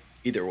compress it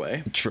either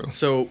way. True.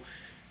 So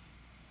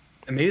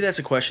maybe that's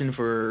a question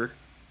for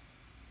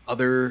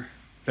other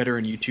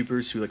veteran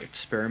YouTubers who like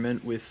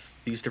experiment with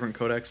these different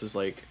codecs. Is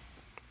like,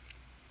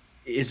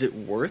 is it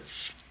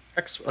worth?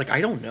 Like,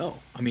 I don't know.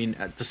 I mean,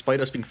 despite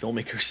us being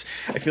filmmakers,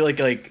 I feel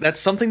like that's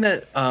something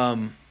that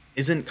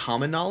isn't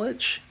common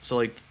knowledge. So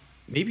like,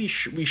 maybe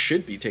we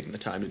should be taking the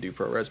time to do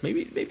ProRes.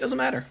 Maybe it doesn't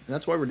matter, and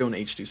that's why we're doing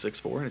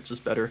H.264, and it's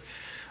just better.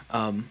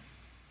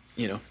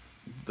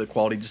 The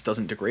quality just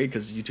doesn't degrade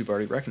because YouTube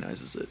already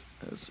recognizes it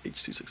as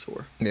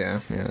H.264. Yeah.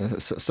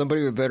 So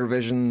somebody with better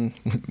vision,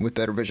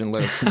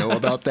 let us know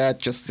about that,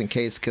 just in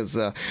case, because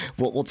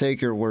we'll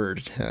take your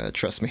word.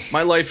 Trust me.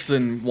 My life's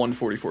in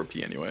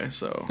 144p anyway,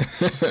 so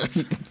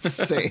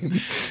same.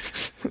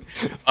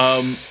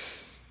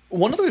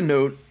 One other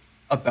note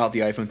about the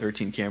iPhone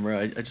 13 camera,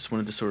 I just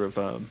wanted to sort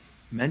of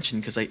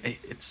mention because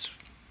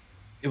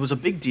it was a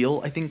big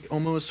deal, I think,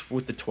 almost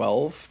with the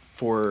 12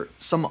 for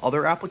some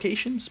other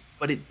applications,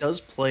 but it does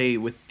play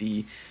with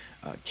the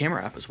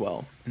camera app as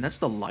well, and that's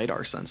the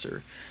LiDAR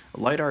sensor.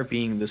 LiDAR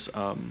being this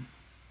I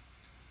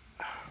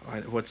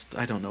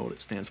don't know what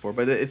it stands for,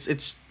 but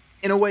it's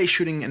in a way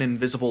shooting an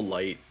invisible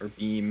light or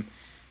beam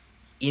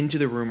into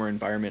the room or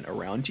environment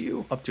around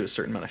you up to a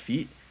certain amount of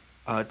feet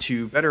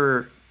to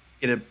better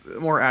get a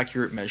more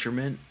accurate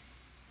measurement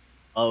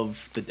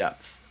of the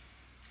depth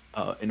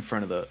in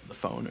front of the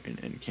phone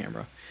and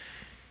camera.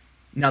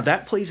 Now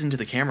that plays into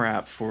the camera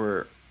app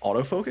for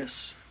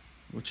autofocus,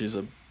 which is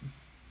a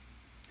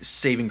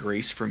saving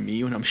grace for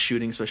me when I'm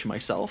shooting, especially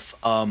myself.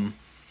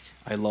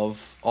 I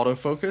love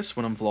autofocus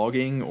when I'm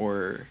vlogging,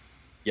 or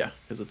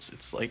because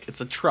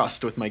it's a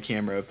trust with my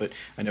camera. But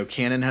I know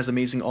Canon has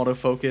amazing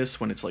autofocus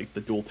when it's like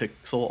the dual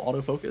pixel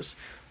autofocus.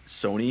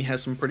 Sony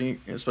has some pretty,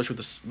 especially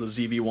with the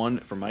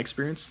ZV-1, from my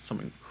experience, some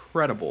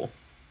incredible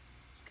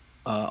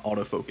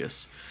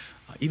autofocus.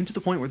 Even to the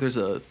point where there's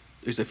a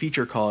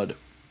feature called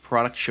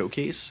Product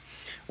Showcase,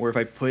 where if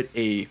I put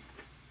a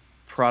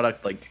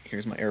product, like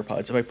here's my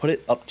AirPods, if I put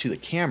it up to the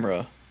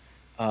camera,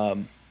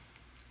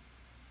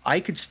 I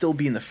could still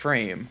be in the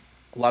frame.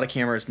 A lot of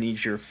cameras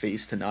need your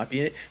face to not be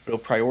in it, but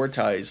it'll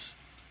prioritize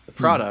the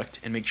product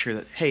and make sure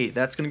that, hey,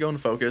 that's going to go in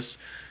focus.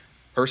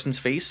 Person's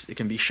face, it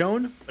can be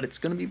shown, but it's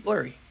going to be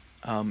blurry.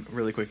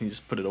 Really quick, and you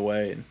just put it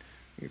away and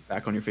you're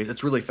back on your face.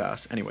 It's really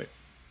fast. Anyway,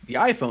 the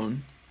iPhone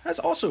has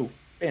also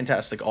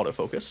fantastic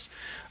autofocus.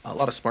 A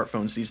lot of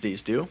smartphones these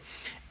days do.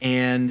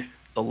 And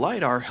the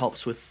LiDAR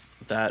helps with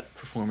that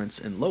performance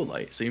in low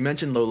light. So you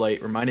mentioned low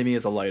light, reminded me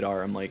of the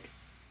LiDAR. I'm like,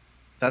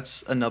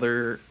 that's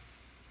another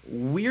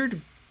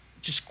weird,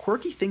 just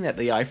quirky thing that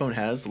the iPhone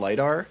has,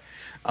 LiDAR,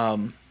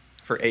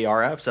 for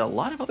AR apps that a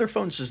lot of other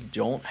phones just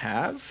don't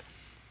have.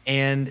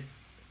 And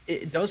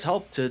it does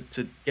help to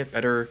get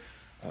better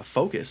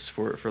focus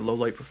for low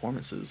light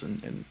performances,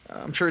 and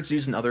I'm sure it's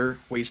used in other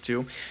ways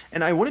too.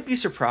 And I wouldn't be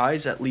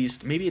surprised, at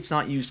least maybe it's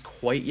not used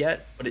quite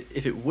yet, but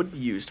if it would be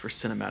used for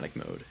cinematic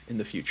mode in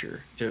the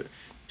future to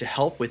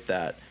help with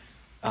that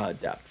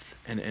depth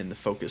and the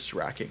focus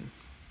racking.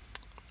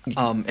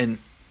 And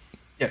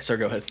yeah, sorry,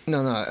 go ahead.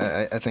 No,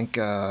 I think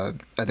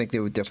they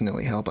would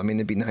definitely help. I mean,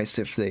 it'd be nice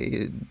if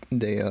they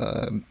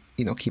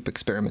keep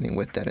experimenting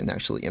with that and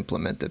actually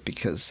implement it,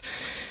 because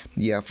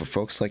for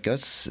folks like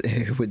us,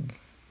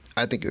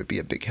 I think it would be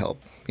a big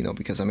help,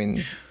 because I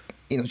mean,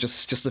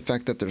 just the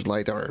fact that there's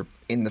LiDAR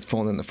in the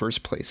phone in the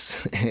first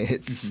place,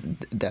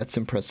 that's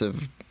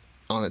impressive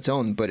on its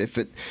own. But if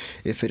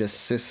it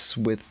assists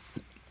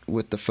with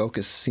the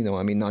focus,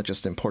 I mean, not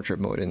just in portrait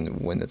mode and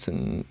when it's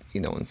in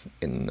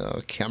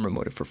camera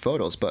mode for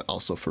photos, but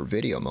also for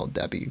video mode,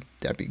 that'd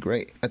be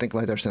great. I think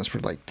LiDAR stands for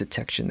like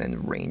detection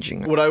and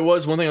ranging. One thing I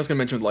was going to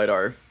mention with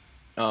LiDAR,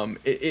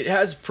 it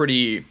has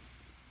pretty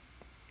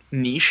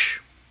niche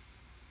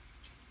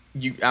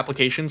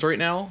applications right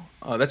now.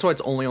 That's why it's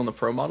only on the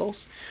Pro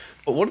models.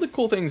 But one of the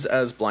cool things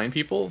as blind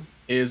people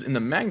is in the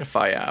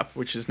Magnify app,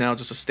 which is now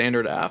just a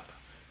standard app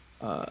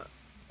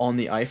on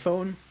the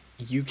iPhone,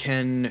 you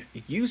can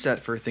use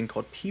that for a thing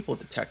called people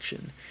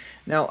detection.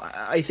 Now,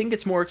 I think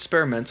it's more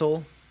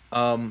experimental.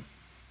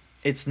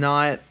 It's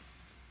not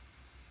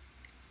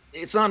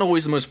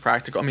always the most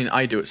practical. I mean,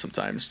 I do it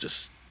sometimes,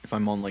 just if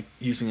I'm on like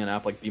using an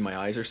app like Be My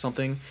Eyes or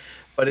something.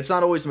 But it's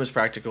not always the most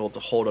practical to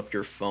hold up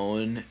your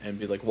phone and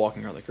be like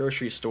walking around the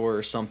grocery store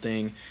or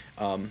something,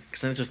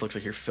 because then it just looks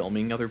like you're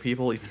filming other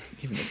people, even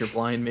if you're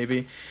blind,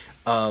 maybe.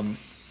 And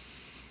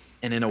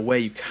in a way,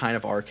 you kind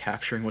of are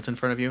capturing what's in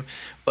front of you.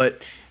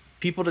 But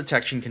people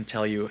detection can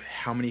tell you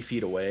how many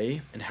feet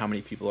away and how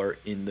many people are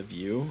in the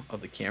view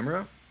of the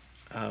camera,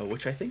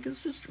 which I think is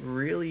just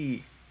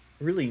really,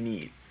 really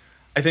neat.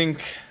 I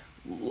think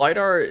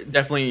LiDAR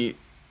definitely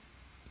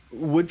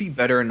would be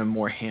better in a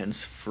more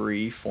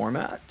hands-free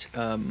format,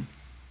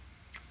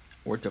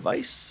 or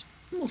device.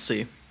 We'll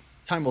see.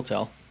 Time will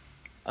tell.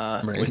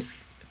 Right.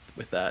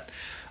 With that.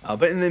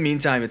 But in the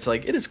meantime, it's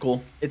like it is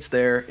cool. It's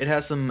there. It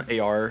has some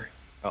AR,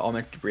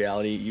 augmented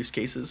reality use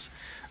cases.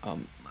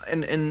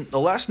 And the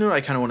last note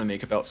I kind of want to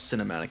make about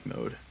cinematic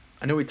mode.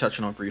 I know we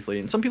touched on it briefly,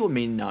 and some people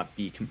may not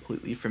be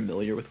completely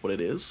familiar with what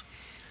it is.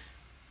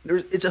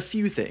 It's a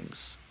few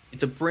things.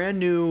 It's a brand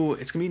new.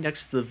 It's gonna be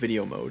next to the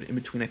video mode, in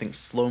between I think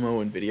slow mo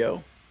and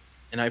video.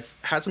 And I've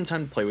had some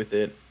time to play with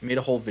it. Made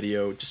a whole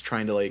video just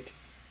trying to like,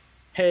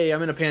 hey,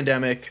 I'm in a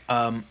pandemic.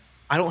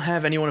 I don't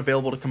have anyone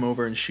available to come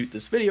over and shoot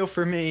this video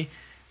for me,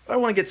 but I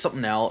want to get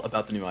something out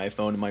about the new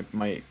iPhone and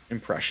my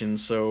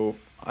impressions. So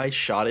I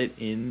shot it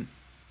in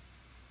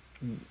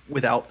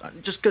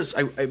without, just because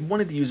I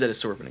wanted to use it as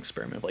sort of an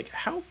experiment. Like,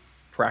 how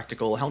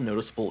practical, how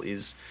noticeable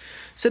is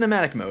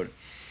cinematic mode?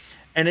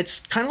 And it's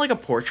kind of like a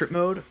portrait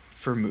mode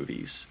for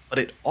movies, but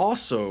it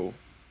also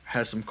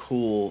has some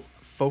cool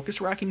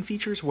focus racking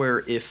features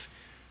where if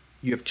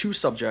you have two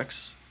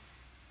subjects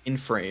in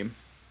frame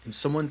and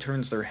someone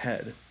turns their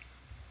head,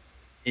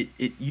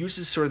 it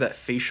uses sort of that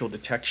facial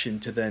detection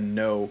to then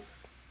know,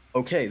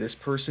 okay, this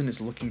person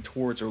is looking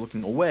towards or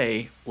looking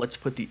away. Let's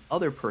put the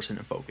other person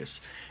in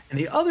focus. And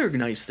the other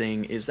nice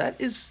thing is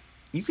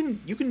you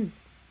can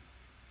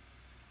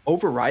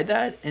override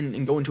that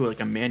and go into like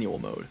a manual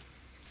mode.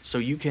 So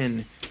you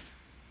can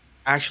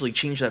actually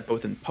change that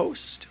both in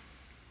post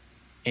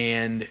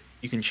and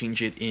you can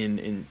change it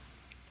in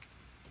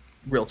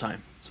real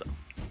time. So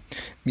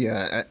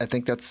Yeah, I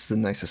think that's the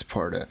nicest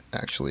part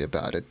actually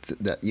about it,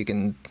 that you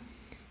can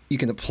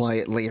apply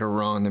it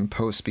later on in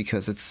post,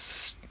 because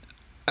it's,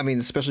 I mean,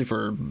 especially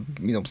for,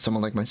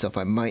 someone like myself,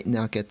 I might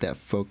not get that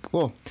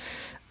well,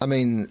 I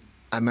mean,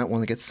 I might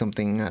want to get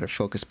something out of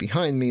focus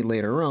behind me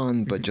later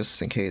on, but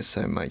just in case,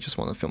 I might just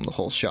want to film the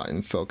whole shot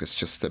in focus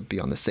just to be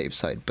on the safe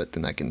side, but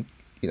then I can,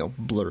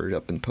 blur it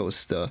up in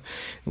post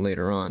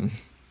later on.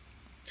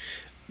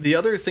 the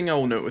other thing I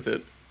will note with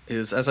it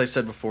is, as I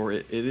said before,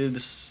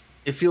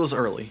 it feels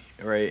early,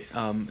 right?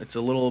 It's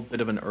a little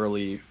bit of an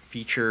early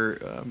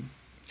feature,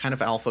 kind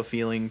of alpha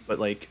feeling, but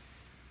like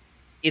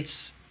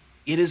it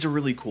is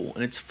really cool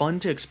and it's fun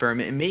to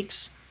experiment. It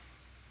makes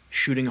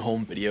shooting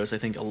home videos, I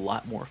think, a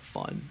lot more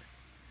fun.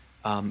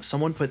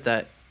 Someone put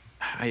that,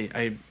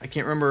 I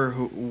can't remember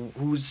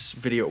whose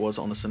video it was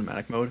on the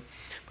cinematic mode,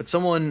 but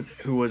someone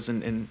who was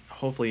in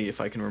hopefully if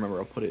I can remember,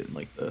 I'll put it in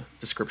like the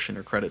description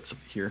or credits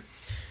here.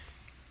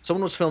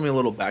 Someone was filming a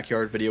little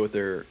backyard video with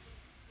their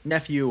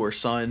nephew or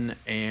son,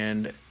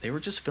 and they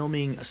were just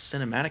filming a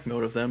cinematic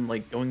mode of them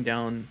like going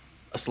down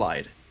a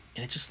slide,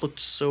 and it just looked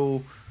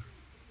so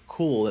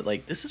cool that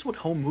like this is what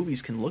home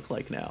movies can look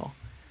like now.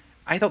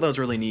 I thought that was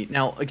really neat.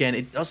 Now again,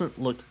 it doesn't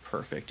look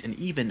perfect, and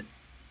even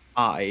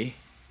and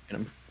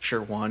I'm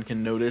sure Juan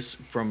can notice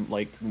from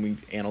like when we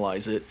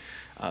analyze it,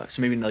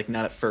 so maybe like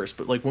not at first,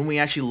 but like when we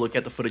actually look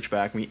at the footage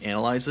back and we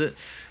analyze it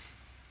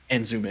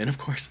and zoom in, of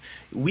course,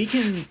 we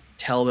can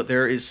tell that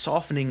there is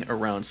softening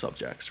around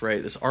subjects,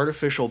 right? This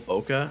artificial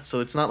bokeh. So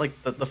it's not like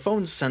the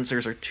phone's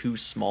sensors are too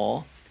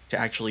small to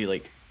actually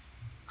like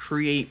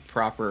create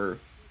proper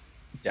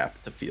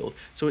depth of field.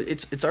 So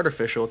it's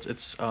artificial.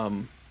 It's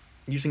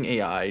using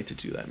AI to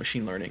do that,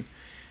 machine learning.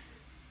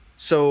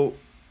 So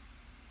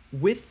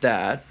with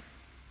that,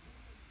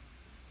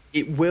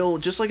 it will,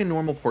 just like a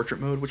normal portrait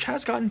mode, which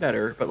has gotten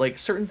better, but like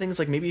certain things,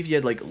 like maybe if you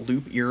had like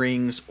loop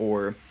earrings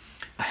or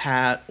a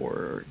hat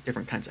or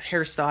different kinds of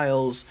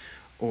hairstyles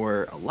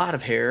or a lot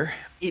of hair,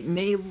 it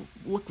may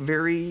look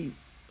very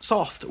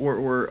soft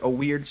or a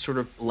weird sort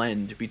of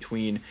blend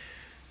between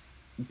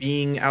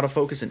being out of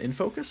focus and in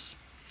focus.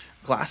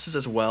 Glasses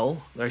as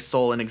well. I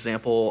saw an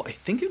example, I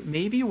think it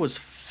maybe was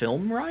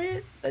Film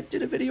Riot that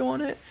did a video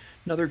on it.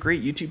 Another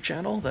great YouTube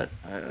channel that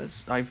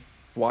I've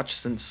watched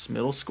since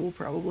middle school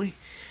probably.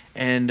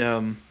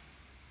 And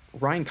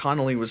Ryan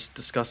Connolly was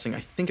discussing,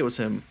 I think it was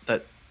him,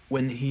 that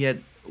when he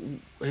had,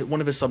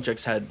 one of his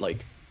subjects had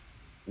like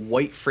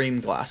white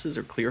frame glasses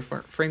or clear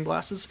frame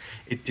glasses,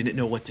 it didn't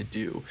know what to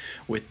do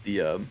with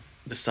the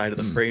side of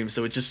the frame,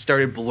 so it just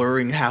started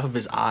blurring half of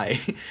his eye.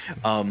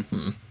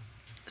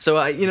 So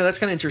that's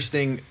kind of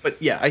interesting,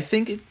 but yeah, I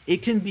think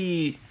it can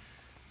be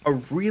a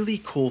really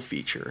cool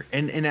feature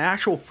and an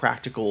actual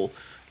practical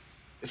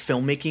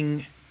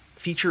filmmaking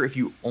feature if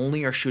you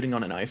only are shooting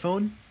on an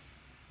iPhone,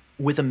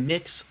 with a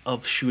mix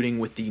of shooting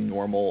with the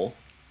normal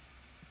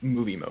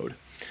movie mode.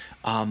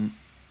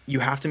 You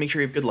have to make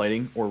sure you have good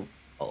lighting or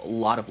a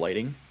lot of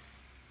lighting.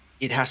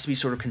 It has to be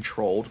sort of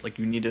controlled. Like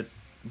you need to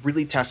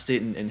really test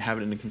it and have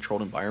it in a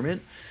controlled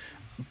environment.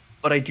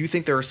 But I do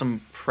think there are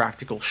some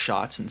practical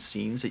shots and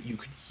scenes that you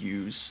could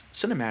use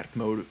cinematic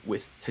mode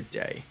with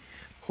today.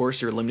 Of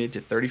course, you're limited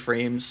to 30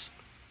 frames,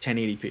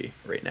 1080p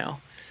right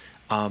now.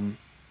 I'm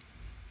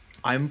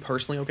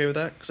personally okay with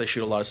that because I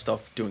shoot a lot of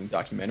stuff doing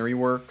documentary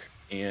work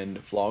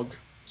and vlog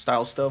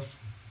style stuff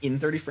in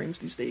 30 frames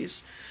these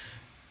days.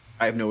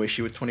 I have no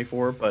issue with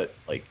 24, but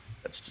like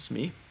that's just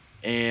me.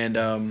 And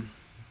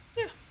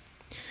yeah,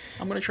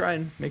 I'm gonna try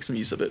and make some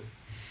use of it.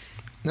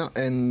 No,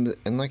 and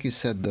like you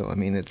said though, I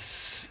mean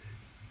it's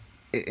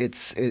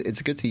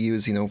good to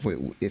use, you know,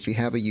 if you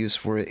have a use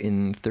for it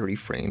in 30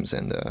 frames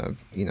and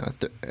you know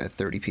at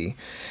 30p.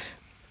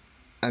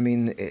 I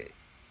mean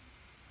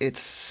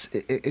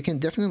it can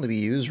definitely be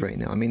used right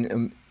now. I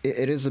mean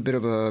it is a bit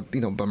of a,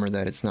 you know, bummer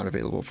that it's not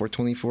available for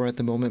 24 at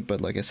the moment,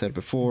 but like I said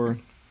before,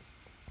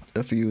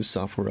 a few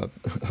software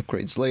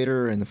upgrades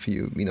later and a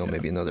few, you know,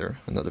 maybe another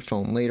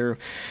phone later,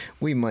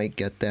 we might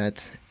get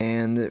that.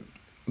 And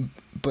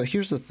but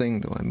here's the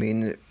thing though, I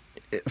mean,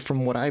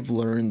 from what I've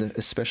learned,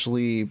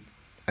 especially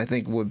I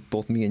think what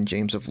both me and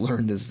James have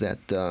learned, is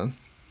that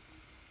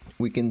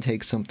we can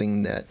take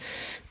something that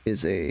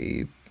is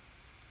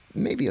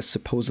maybe a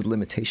supposed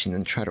limitation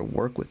and try to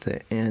work with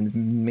it. And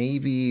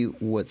maybe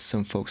what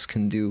some folks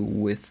can do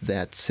with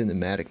that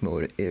cinematic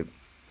mode,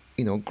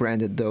 you know,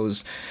 granted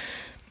those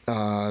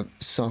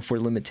software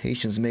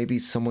limitations, maybe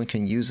someone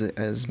can use it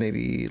as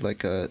maybe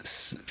like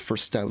for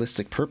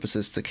stylistic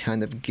purposes, to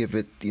kind of give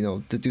it, you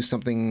know, to do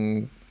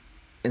something,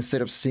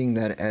 instead of seeing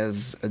that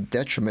as a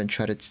detriment,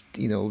 try to,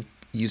 you know,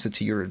 use it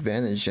to your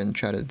advantage and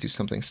try to do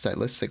something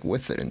stylistic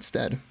with it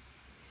instead.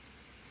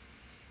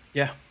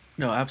 Yeah,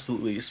 no,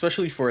 absolutely.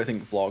 Especially for, I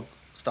think, vlog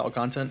style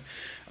content.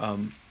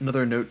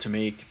 Another note to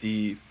make,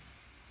 the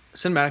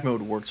cinematic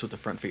mode works with the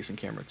front facing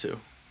camera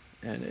too.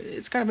 And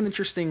it's kind of an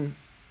interesting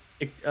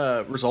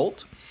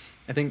result.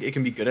 I think it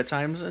can be good at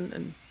times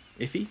and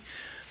iffy.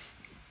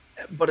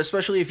 But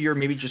especially if you're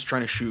maybe just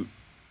trying to shoot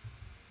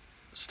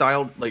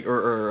styled, like,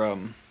 or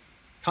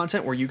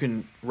content where you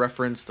can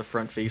reference the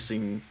front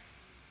facing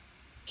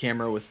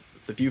camera with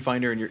the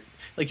viewfinder,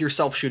 and you're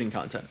self-shooting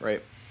content,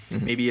 right?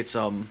 Mm-hmm. Maybe it's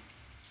a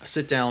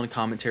sit-down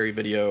commentary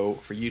video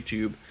for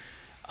YouTube,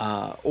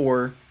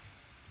 or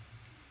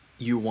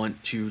you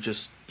want to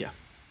just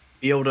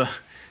be able to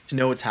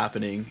know what's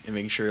happening and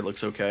making sure it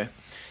looks okay.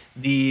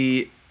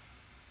 The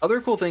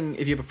other cool thing,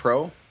 if you have a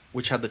Pro,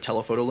 which have the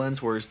telephoto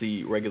lens, whereas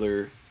the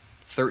regular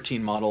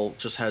 13 model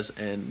just has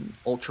an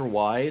ultra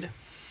wide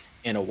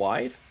and a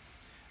wide.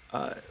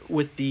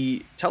 With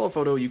the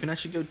telephoto, you can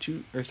actually go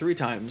 2 or 3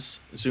 times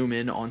zoom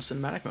in on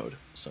cinematic mode.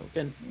 So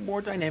again,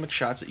 more dynamic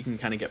shots that you can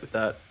kind of get with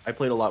that. I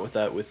played a lot with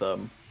that with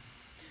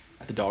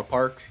at the dog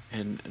park,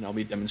 and I'll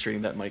be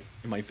demonstrating that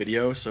in my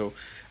video. So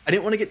I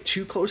didn't want to get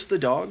too close to the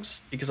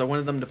dogs because I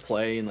wanted them to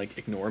play and like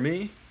ignore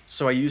me.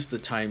 So I used the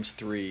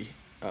 ×3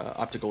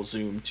 optical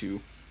zoom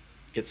to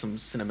get some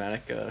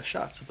cinematic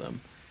shots of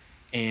them.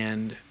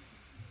 And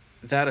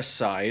that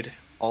aside,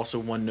 also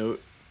one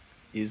note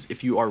is,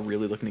 if you are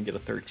really looking to get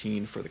a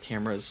 13 for the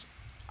cameras,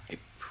 I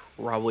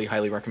probably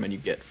highly recommend you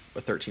get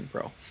a 13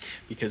 Pro,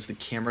 because the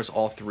cameras,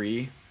 all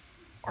 3,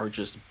 are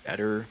just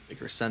better,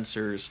 bigger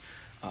sensors,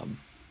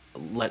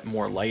 let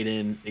more light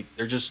in.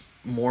 They're just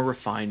more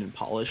refined and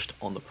polished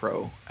on the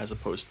Pro as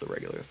opposed to the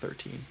regular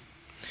 13.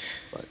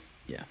 But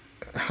yeah.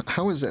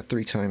 How is that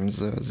 3 times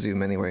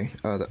zoom anyway?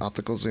 The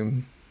optical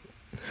zoom?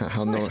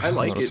 How nice. I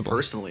like it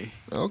personally.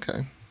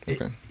 Okay.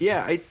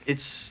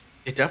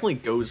 It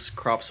definitely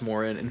crops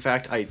more in. In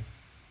fact,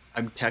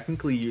 I'm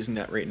technically using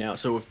that right now.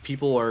 So if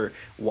people are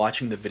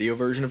watching the video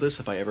version of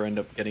this, if I ever end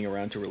up getting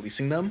around to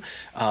releasing them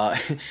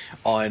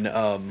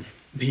on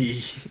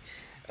the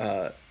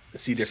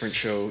See Different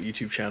Show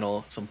YouTube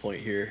channel at some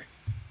point here,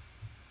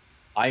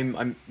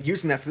 I'm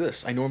using that for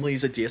this. I normally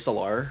use a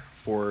DSLR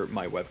for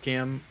my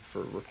webcam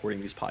for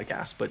recording these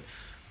podcasts, but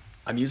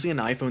I'm using an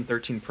iPhone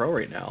 13 Pro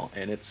right now,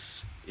 and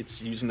it's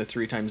using the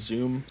 3 times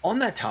zoom. On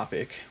that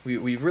topic, we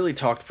really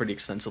talked pretty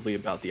extensively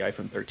about the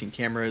iPhone 13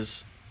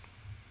 cameras,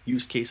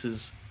 use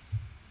cases.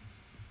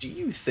 Do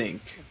you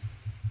think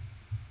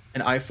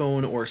an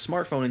iPhone or a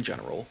smartphone in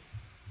general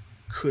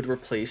could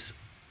replace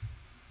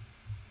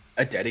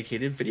a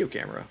dedicated video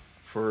camera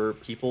for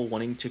people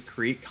wanting to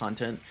create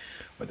content,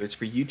 whether it's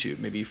for YouTube,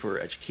 maybe for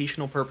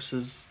educational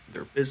purposes,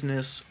 their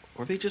business,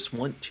 or they just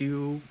want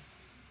to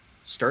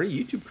start a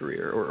YouTube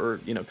career or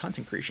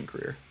content creation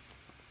career?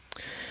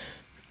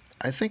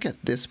 I think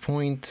at this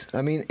point,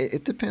 I mean,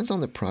 it depends on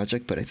the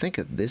project, but I think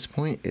at this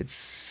point, it's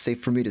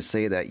safe for me to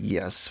say that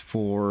yes,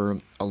 for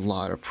a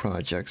lot of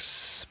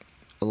projects,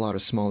 a lot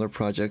of smaller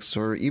projects,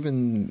 or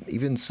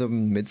even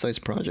some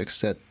mid-sized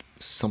projects, that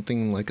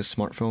something like a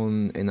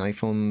smartphone, an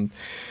iPhone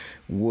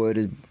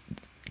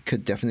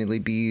could definitely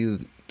be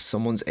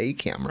someone's A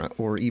camera,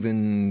 or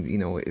even,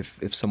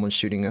 if someone's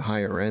shooting a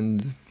higher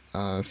end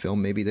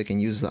film, maybe they can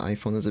use the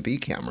iPhone as a B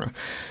camera.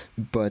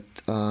 But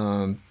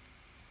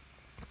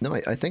no,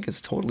 I think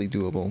it's totally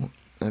doable.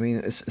 I mean,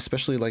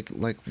 especially like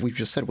we've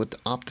just said with the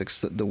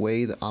optics, the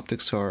way the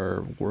optics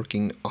are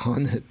working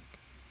on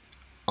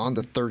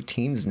the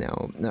 13s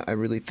now, I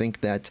really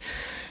think that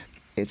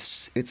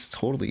it's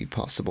totally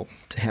possible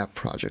to have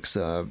projects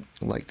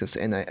like this.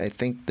 And I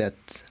think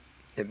that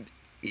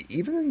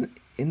even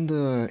in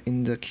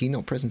the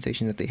keynote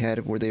presentation that they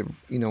had, where they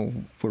were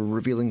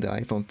revealing the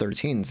iPhone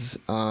 13s,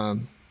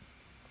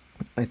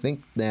 I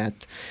think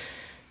that,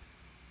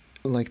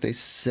 like they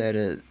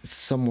said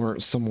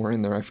somewhere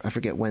in there, I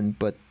forget when,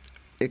 but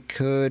it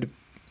could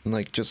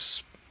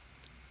just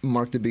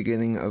mark the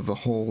beginning of a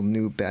whole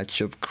new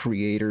batch of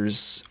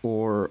creators,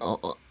 or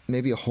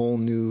maybe a whole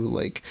new,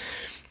 like,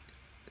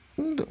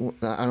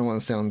 I don't want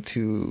to sound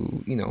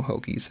too,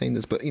 hokey saying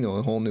this, but, a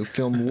whole new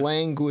film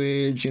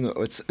language,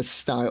 it's a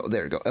style,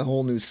 there you go, a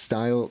whole new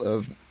style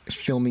of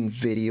filming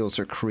videos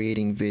or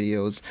creating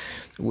videos,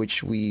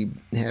 which we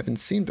haven't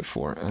seen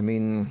before. I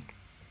mean,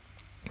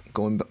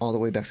 going all the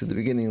way back to the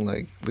beginning,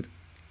 like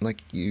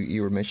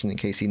you were mentioning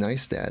Casey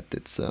Neistat,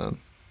 it's,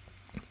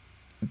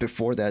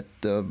 before that,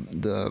 the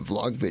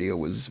vlog video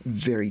was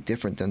very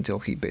different until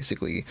he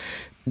basically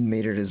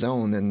made it his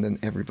own, and then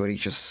everybody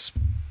just,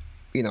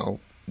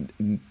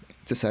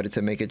 decided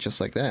to make it just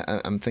like that.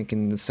 I'm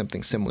thinking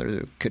something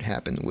similar could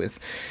happen with,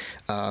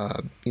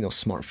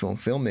 smartphone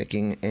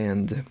filmmaking,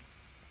 and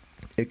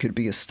it could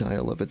be a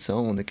style of its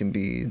own. It can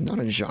be not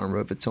a genre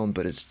of its own,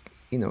 but it's,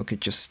 it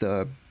could just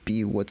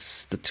be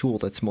what's the tool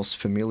that's most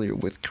familiar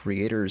with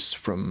creators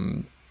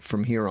from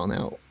here on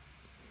out.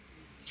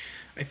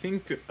 I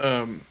think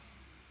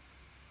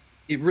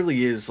it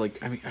really is,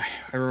 like, I mean,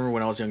 I remember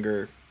when I was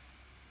younger,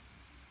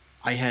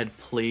 I had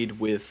played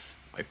with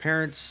my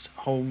parents'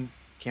 home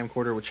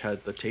camcorder, which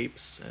had the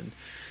tapes, and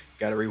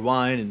got to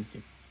rewind, and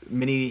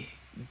mini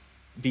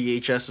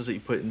VHSs that you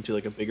put into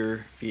like a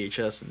bigger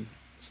VHS and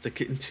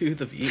stick it into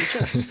the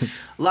VHS.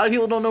 A lot of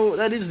people don't know what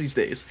that is these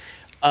days,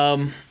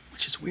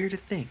 which is weird to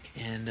think,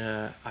 and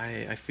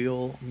I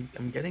feel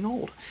I'm getting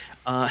old.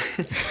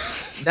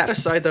 That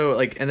aside, though,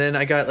 like, and then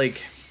I got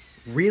like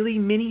really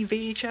mini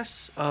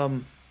VHS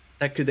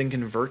that could then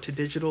convert to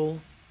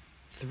digital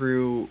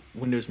through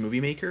Windows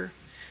Movie Maker.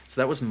 So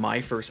that was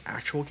my first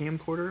actual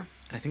camcorder,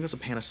 and I think it was a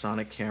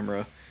Panasonic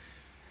camera.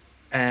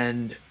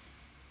 And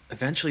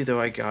eventually, though,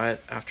 I got,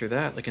 after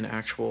that, like an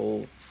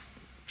actual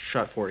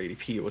shot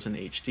 480p. It wasn't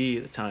HD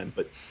at the time,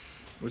 but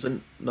it was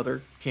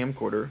another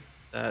camcorder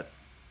that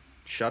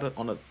shot it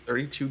on a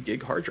 32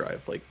 gig hard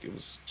drive. Like, it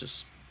was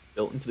just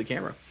built into the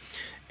camera.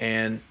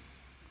 And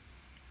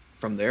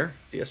from there,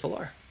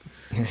 DSLR.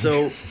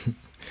 So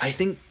I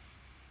think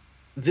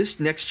this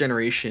next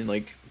generation,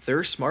 like,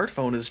 their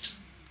smartphone is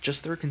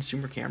just their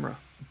consumer camera,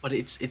 but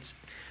it's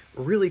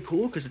really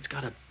cool because it's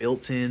got a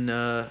built-in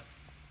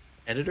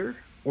editor,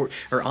 or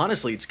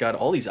honestly, it's got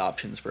all these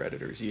options for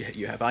editors.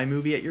 You have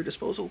iMovie at your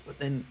disposal, but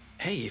then,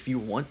 hey, if you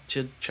want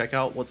to check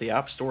out what the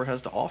App Store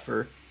has to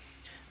offer,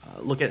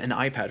 look at an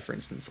iPad, for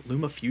instance.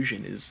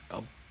 LumaFusion is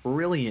a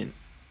brilliant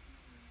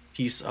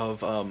piece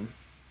of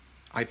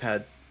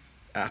iPad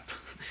app,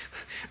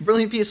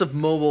 brilliant piece of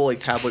mobile,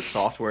 like, tablet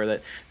software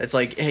that's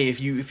like, hey,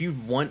 if you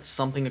want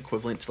something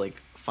equivalent to like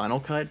Final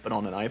Cut but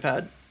on an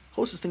iPad,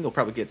 closest thing you'll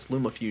probably get is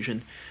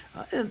LumaFusion.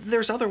 And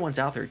there's other ones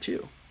out there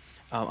too.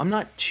 I'm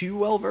not too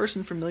well versed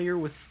and familiar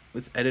with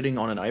editing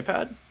on an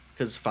iPad,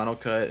 because Final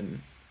Cut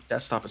and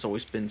desktop has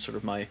always been sort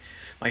of my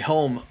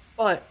home,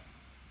 but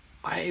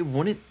I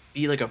wouldn't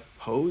be like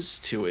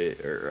opposed to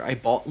it. Or I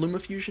bought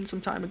LumaFusion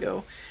some time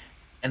ago,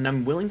 and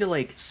I'm willing to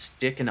like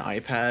stick an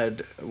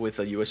iPad with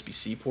a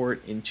USB-C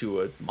port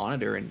into a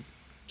monitor and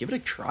give it a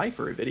try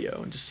for a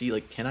video and just see,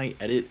 like, can I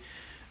edit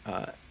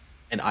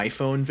an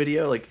iPhone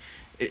video? Like,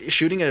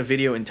 shooting a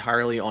video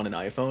entirely on an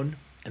iPhone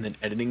and then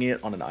editing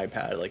it on an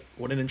iPad, like,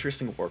 what an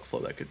interesting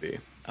workflow that could be.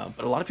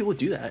 But a lot of people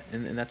do that,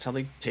 and that's how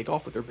they take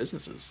off with their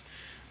businesses.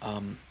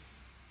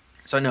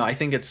 So no, I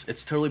think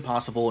it's totally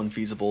possible and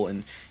feasible.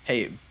 And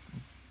hey,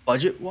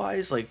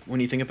 budget-wise, like, when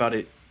you think about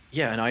it,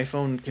 yeah, an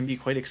iPhone can be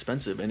quite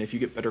expensive, and if you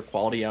get better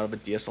quality out of a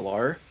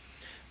DSLR,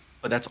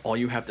 but that's all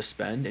you have to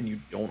spend and you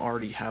don't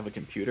already have a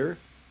computer,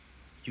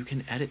 you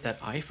can edit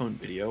that iPhone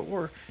video,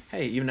 or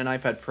hey, even an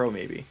iPad Pro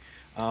maybe.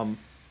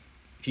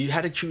 If you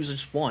had to choose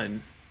just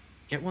one,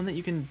 get one that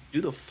you can do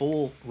the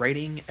full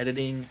writing,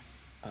 editing,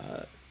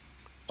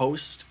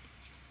 post,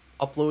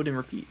 upload, and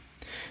repeat.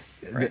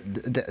 Right.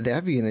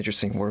 That'd be an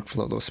interesting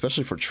workflow, though,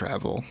 especially for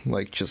travel.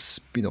 Like,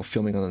 just,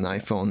 filming on an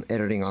iPhone,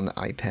 editing on the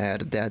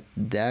iPad.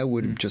 That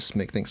would just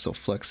make things so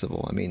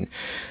flexible. I mean,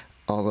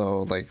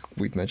 although, like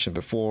we've mentioned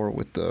before,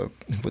 with the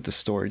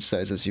storage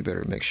sizes, you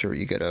better make sure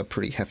you get a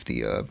pretty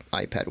hefty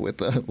iPad with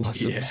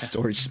lots of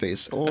storage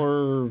space,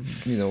 or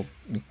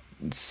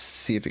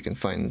see if you can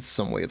find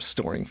some way of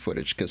storing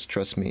footage. Because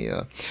trust me,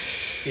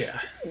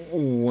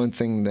 one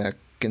thing that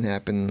can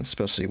happen,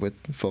 especially with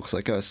folks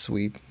like us,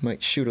 we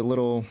might shoot a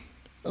little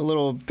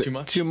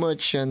bit too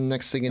much, and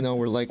next thing you know,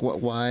 we're like, what?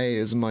 Why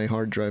is my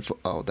hard drive full?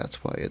 Oh,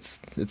 that's why it's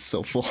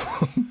so full.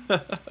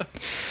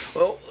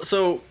 Well,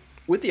 so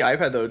with the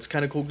iPad, though, it's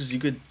kind of cool because you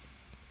could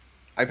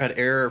iPad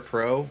Air or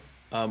Pro,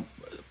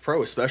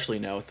 Pro especially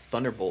now with the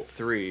Thunderbolt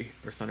 3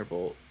 or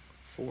Thunderbolt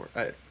 4,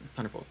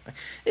 Thunderbolt.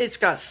 It's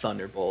got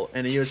Thunderbolt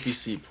and a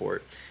USB-C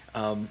port,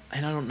 and I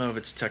don't know if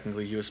it's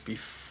technically USB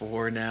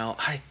 4 now.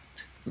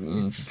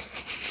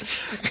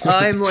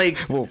 I'm like,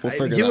 we'll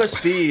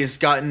USB has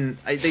gotten,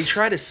 they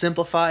try to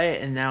simplify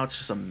it, and now it's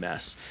just a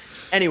mess.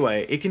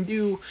 Anyway, it can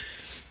do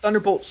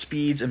Thunderbolt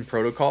speeds and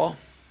protocol,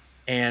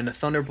 and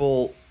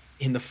Thunderbolt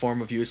in the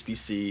form of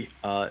USB-C.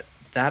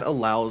 That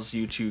allows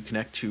you to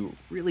connect to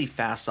really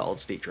fast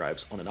solid-state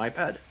drives on an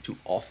iPad to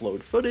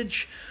offload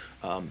footage,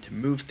 to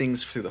move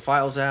things through the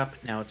Files app.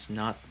 Now, it's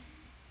not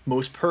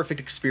most perfect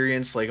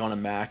experience like on a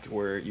Mac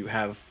where you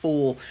have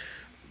full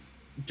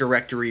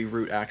directory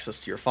root access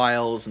to your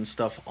files and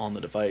stuff on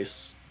the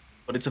device,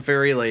 but it's a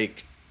very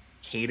like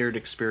catered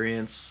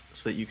experience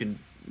so that you can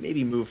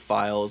maybe move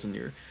files and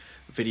your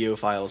video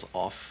files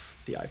off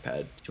the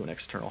iPad to an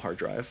external hard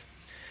drive.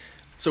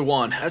 So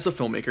Juan, as a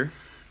filmmaker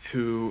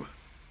who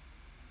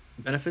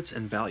benefits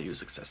and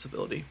values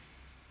accessibility,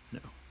 no,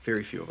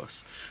 very few of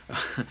us,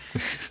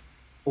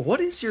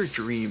 what does your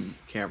dream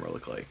camera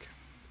look like?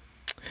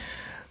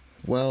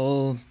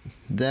 Well,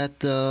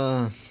 that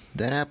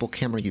Apple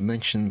camera you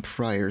mentioned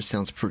prior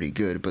sounds pretty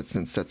good, but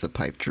since that's a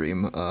pipe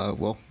dream,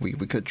 well, we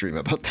could dream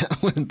about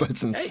that one. But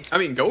since Hey, I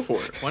mean, go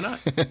for it. Why not?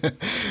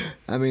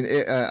 I mean,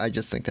 I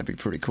just think that'd be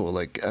pretty cool.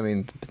 Like, I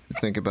mean,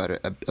 think about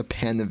it, a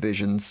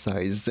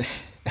Panavision-sized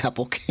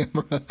Apple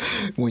camera.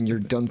 When you're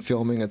done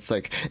filming, it's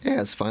like it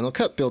has Final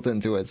Cut built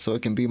into it, so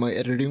it can be my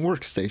editing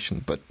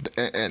workstation. But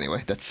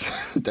anyway, that's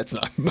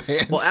not my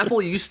answer. Well,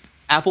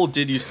 Apple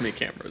did used to make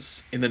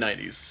cameras in the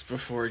 90s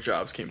before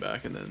Jobs came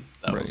back, and then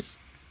that was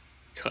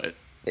cut.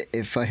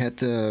 If I had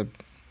to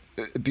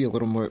be a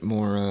little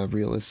more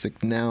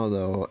realistic now,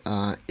 though,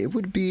 it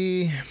would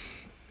be,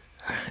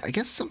 I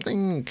guess,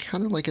 something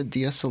kind of like a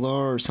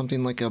DSLR or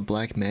something like a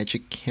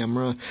Blackmagic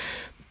camera,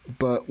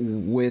 but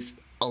with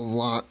a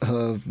lot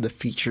of the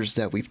features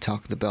that we've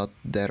talked about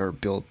that are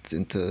built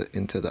into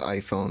the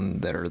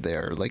iPhone that are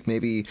there. Like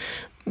maybe,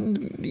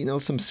 you know,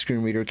 some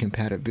screen reader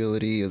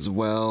compatibility as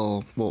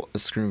well. Well, a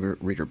screen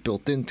reader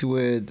built into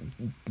it,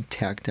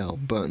 tactile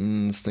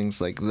buttons,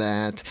 things like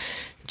that.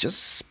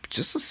 Just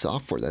the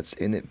software that's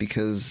in it,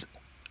 because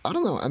I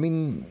don't know. I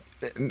mean,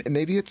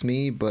 maybe it's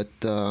me, but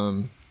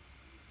I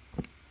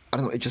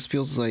don't know. It just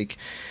feels like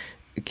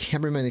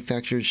camera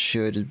manufacturers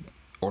should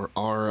or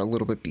are a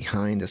little bit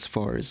behind as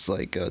far as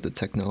like the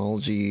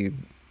technology,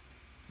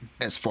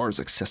 as far as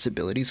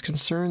accessibility is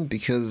concerned,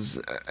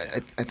 because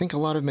I think a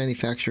lot of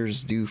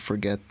manufacturers do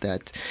forget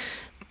that,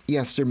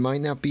 yes, there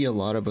might not be a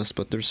lot of us,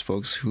 but there's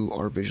folks who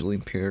are visually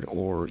impaired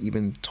or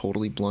even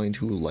totally blind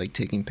who like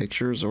taking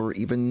pictures or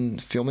even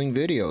filming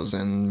videos.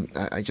 And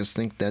I just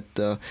think that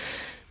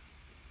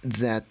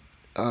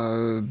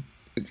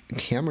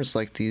cameras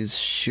like these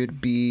should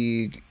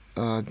be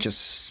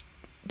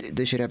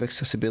they should have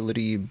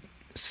accessibility,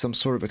 some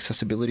sort of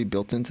accessibility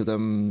built into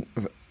them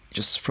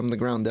just from the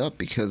ground up,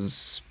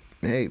 because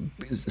hey,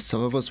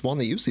 some of us want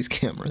to use these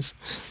cameras.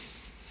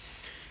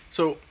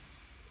 So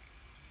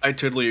I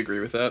totally agree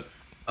with that.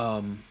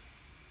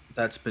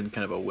 That's been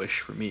kind of a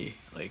wish for me,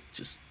 like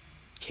just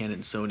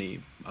Canon,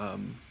 Sony,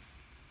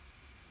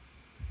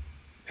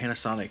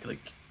 Panasonic,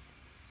 like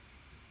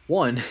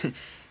one,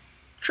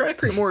 try to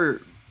create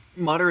more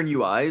modern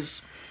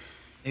UIs,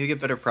 maybe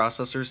get better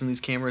processors in these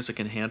cameras that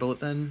can handle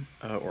it then,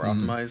 or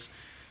optimize.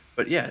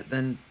 But yeah,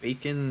 then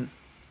bake in,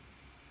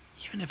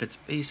 even if it's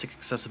basic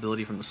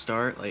accessibility from the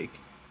start, like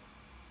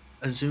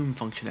a zoom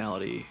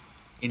functionality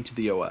into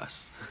the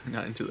OS,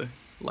 not into the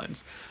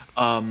lens.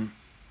 A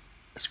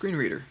screen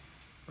reader,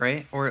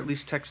 right? Or at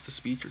least text to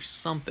speech or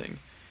something.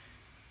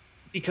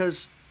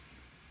 Because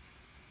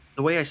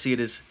the way I see it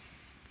is,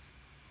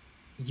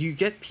 you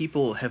get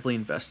people heavily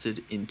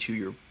invested into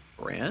your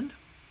brand.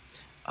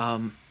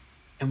 And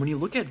when you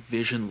look at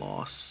vision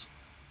loss,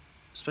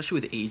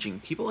 especially with aging,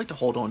 people like to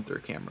hold on to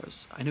their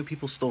cameras. I know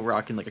people still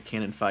rocking like a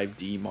Canon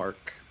 5D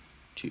Mark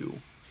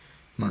II,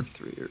 Mark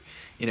III, or,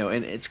 you know,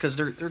 and it's because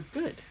they're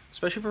good,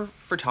 especially for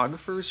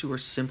photographers who are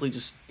simply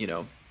just, you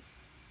know,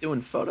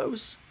 doing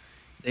photos.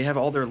 They have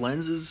all their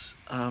lenses.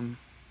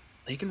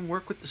 They can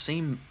work with the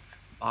same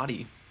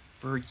body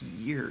for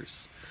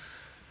years.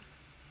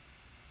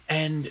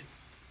 And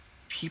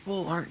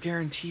people aren't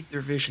guaranteed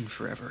their vision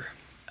forever.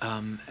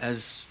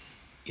 As,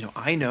 you know,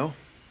 I know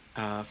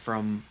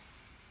from...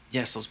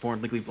 Yes, I was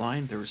born legally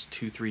blind. There was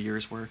 2-3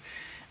 years where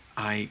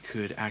I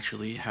could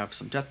actually have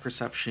some depth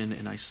perception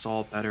and I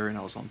saw better and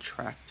I was on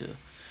track to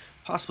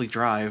possibly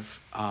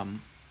drive.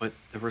 But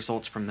the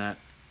results from that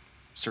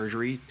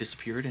surgery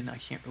disappeared and I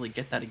can't really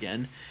get that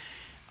again.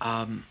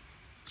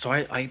 So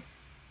I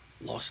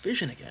lost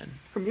vision again.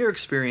 From your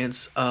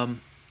experience,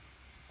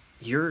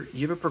 you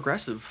have a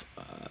progressive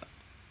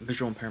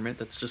visual impairment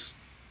that's just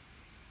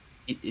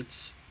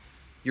it's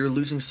you're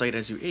losing sight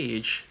as you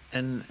age,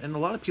 and a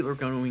lot of people are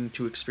going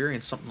to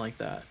experience something like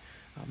that.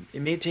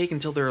 It may take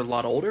until they're a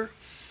lot older,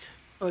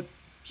 but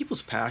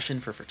people's passion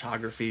for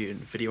photography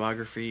and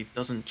videography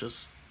doesn't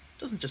just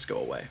go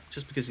away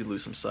just because you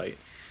lose some sight.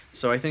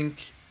 So I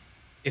think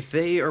if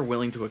they are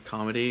willing to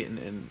accommodate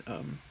and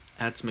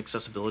add some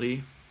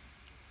accessibility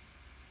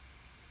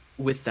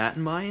with that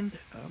in mind,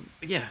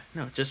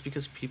 just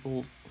because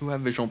people who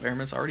have visual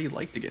impairments already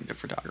like to get into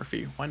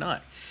photography, why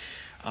not?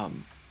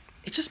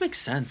 It just makes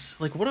sense.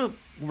 Like, what a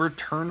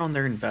return on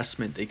their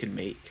investment they can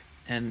make.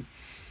 And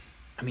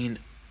I mean,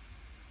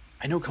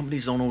 I know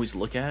companies don't always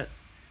look at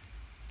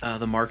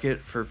the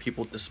market for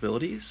people with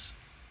disabilities,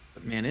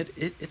 but man,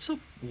 it's a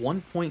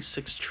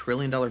 $1.6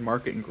 trillion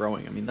market and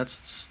growing. I mean,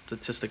 that's a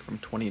statistic from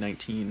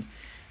 2019,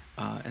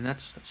 and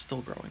that's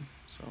still growing.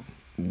 So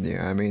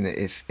Yeah, I mean,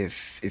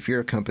 if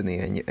you're a company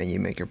and you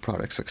make your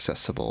products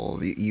accessible,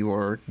 you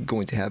are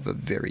going to have a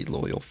very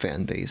loyal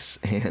fan base,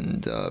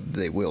 and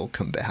they will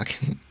come back.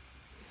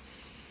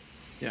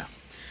 Yeah.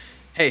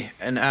 Hey,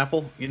 and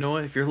Apple, you know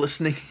what? If you're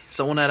listening,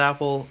 someone at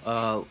Apple,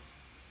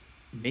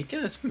 make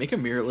a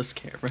mirrorless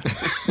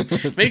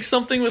camera. Make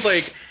something with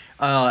like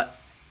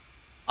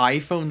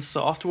iPhone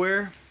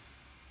software,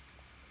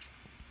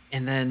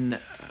 and then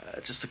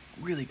just a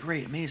really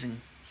great,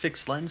 amazing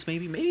fixed lens.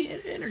 Maybe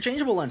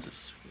interchangeable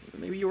lenses.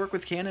 Maybe you work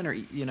with Canon, or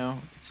get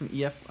some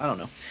EF. I don't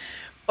know.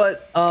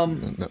 But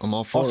I'm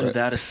all for also it.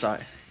 that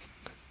aside,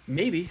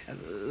 maybe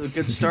a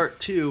good start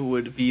too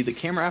would be the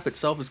camera app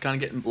itself is kind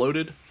of getting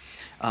bloated.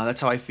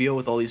 That's how I feel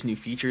with all these new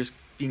features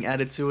being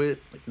added to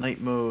it, like night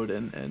mode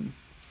and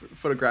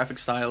photographic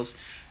styles.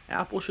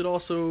 Apple should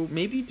also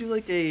maybe do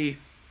like a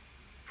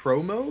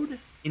pro mode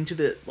into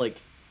the like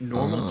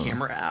normal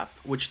camera app,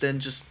 which then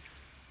just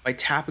by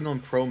tapping on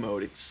pro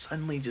mode, it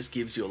suddenly just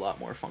gives you a lot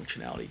more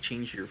functionality.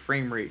 Change your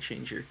frame rate,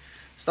 change your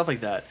stuff like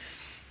that.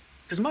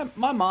 Because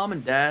my mom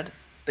and dad,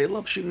 they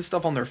love shooting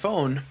stuff on their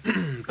phone,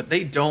 but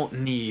they don't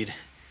need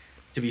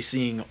to be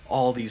seeing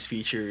all these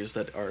features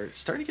that are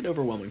starting to get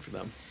overwhelming for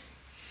them.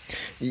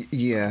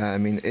 Yeah, I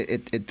mean,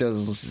 it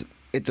does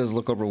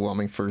look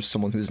overwhelming for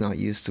someone who's not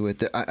used to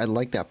it. I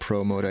like that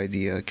pro mode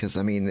idea because,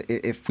 I mean,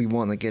 if we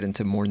want to get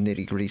into more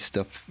nitty gritty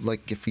stuff,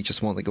 like if we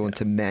just want to go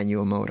into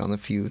manual mode on a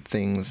few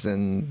things,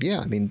 then yeah,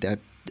 I mean, that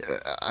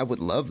I would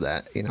love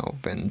that,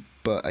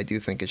 but I do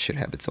think it should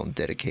have its own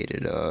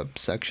dedicated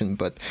section.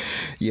 But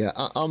yeah,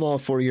 I'm all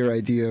for your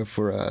idea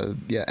for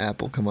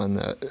Apple. Come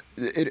on,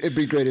 it'd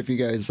be great if you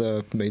guys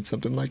made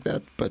something like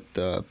that. But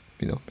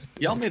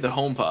Y'all made the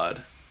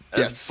HomePod. As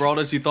Yes. broad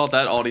as you thought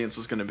that audience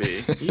was going to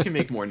be. You can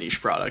make more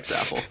niche products,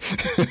 Apple.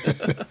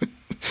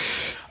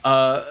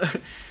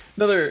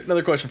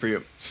 Another question for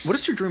you. What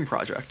is your dream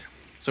project?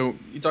 So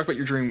you talked about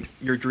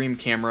your dream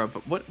camera,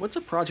 but what's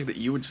a project that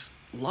you would just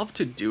love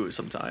to do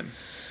sometime?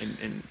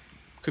 And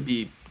could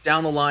be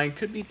down the line,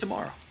 could be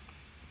tomorrow.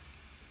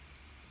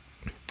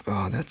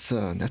 Oh, that's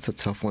a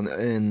tough one,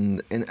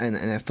 and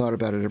I've thought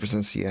about it ever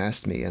since you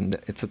asked me, and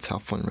it's a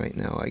tough one right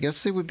now. I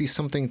guess it would be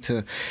something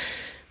to.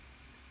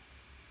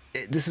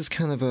 This is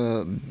kind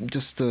of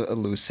just a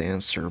loose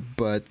answer,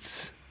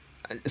 but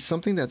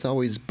something that's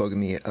always bugged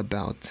me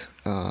about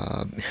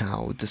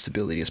how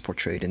disability is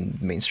portrayed in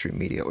mainstream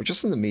media, or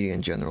just in the media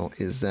in general,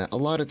 is that a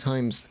lot of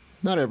times,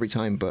 not every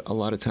time, but a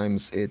lot of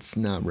times, it's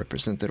not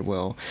represented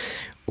well,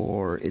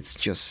 or it's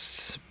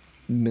just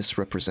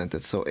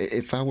misrepresented. So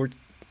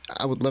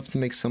I would love to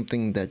make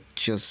something that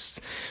just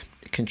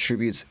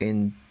contributes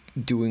in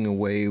doing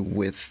away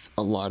with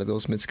a lot of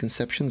those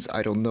misconceptions.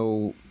 I don't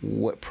know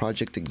what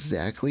project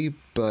exactly,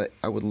 but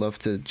I would love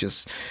to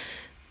just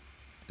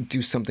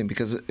do something,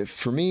 because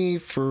for me,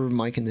 for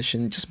my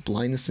condition, just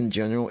blindness in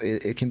general,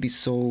 it can be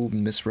so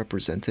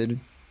misrepresented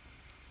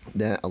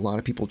that a lot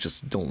of people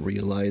just don't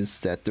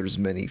realize that there's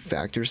many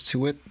factors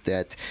to it,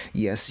 that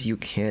yes, you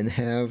can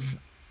have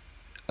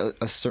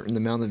a certain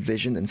amount of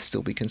vision and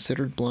still be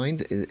considered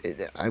blind.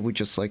 I would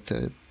just like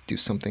to do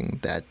something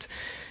that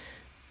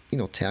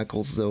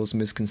tackles those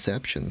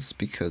misconceptions,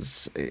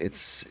 because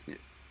it's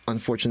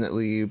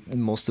unfortunately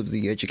most of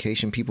the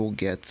education people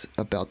get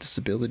about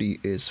disability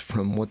is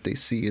from what they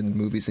see in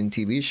movies and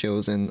TV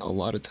shows, and a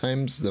lot of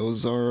times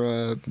those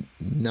are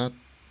not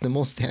the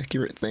most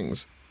accurate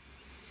things.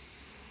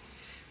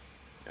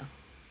 Yeah.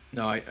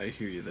 No, I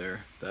hear you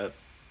there. That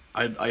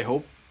I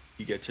hope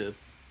you get to.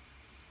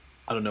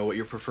 I don't know what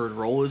your preferred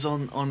role is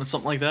on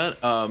something like that.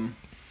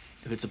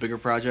 If it's a bigger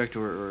project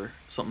or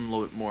something a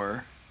little bit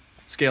more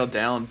scaled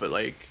down, but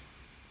like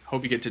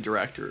hope you get to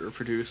direct or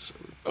produce or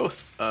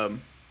both.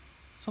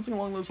 Something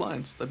along those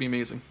lines. That'd be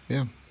amazing.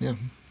 Yeah.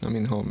 I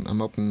mean, I'm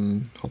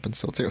hoping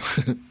so too.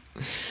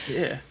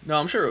 Yeah. No,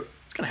 I'm sure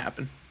it's gonna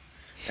happen.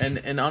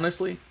 And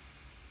honestly,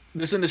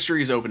 this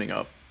industry is opening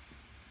up.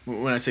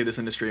 When I say this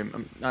industry,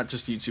 I'm not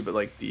just YouTube, but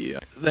like the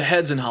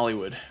heads in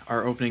Hollywood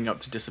are opening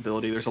up to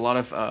disability. There's a lot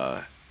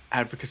of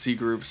advocacy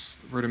groups,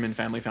 Ruderman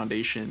Family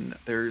Foundation.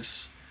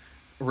 There's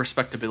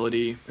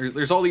Respectability.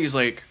 There's all these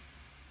like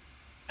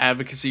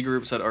advocacy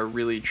groups that are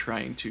really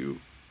trying to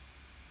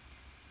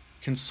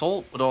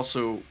consult, but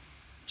also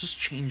just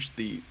change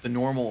the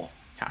normal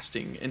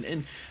casting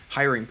and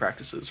hiring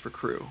practices for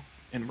crew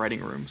and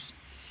writing rooms.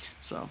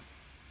 So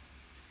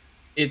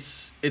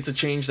it's a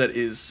change that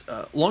is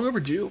long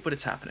overdue, but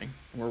it's happening.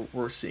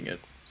 We're seeing it.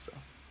 So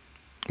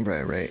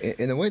Right.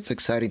 In a way, it's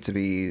exciting to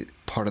be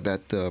part of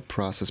that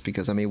process,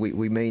 because I mean,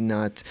 we may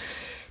not,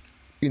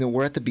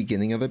 we're at the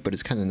beginning of it, but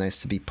it's kind of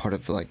nice to be part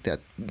of like that.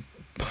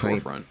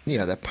 Forefront.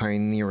 Yeah, that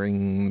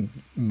pioneering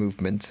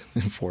movement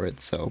for it.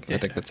 So yeah. I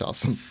think that's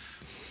awesome.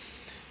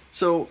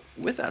 So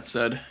with that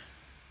said,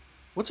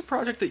 what's a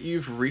project that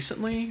you've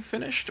recently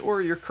finished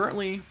or you're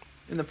currently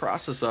in the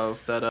process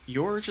of that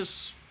you're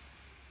just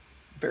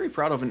very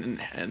proud of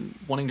and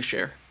wanting to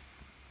share?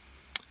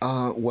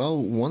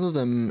 Well, one of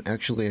them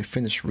actually I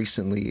finished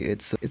recently.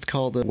 It's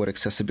called What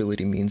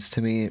Accessibility Means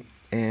to Me,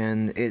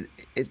 and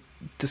it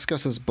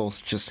discusses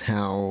both just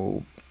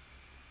how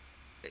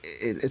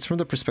it's from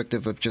the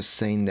perspective of just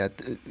saying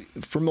that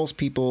for most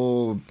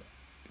people,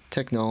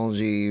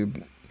 technology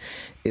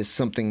is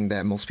something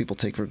that most people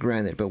take for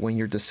granted. But when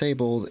you're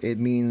disabled, it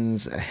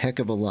means a heck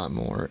of a lot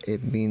more.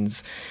 It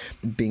means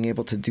being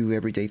able to do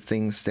everyday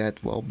things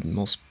that, well,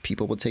 most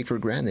people would take for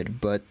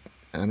granted. But,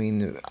 I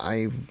mean,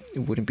 I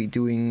wouldn't be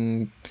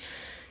doing...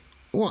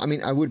 Well, I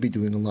mean, I would be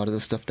doing a lot of the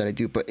stuff that I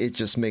do, but it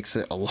just makes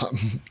it a lot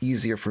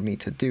easier for me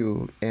to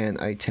do. And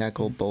I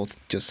tackle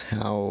both just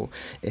how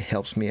it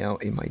helps me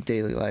out in my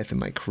daily life, in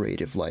my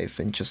creative life,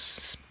 and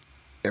just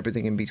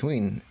everything in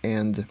between.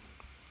 And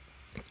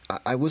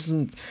I was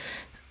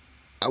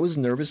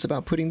nervous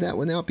about putting that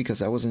one out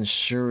because I wasn't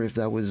sure if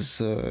that was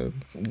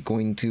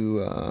going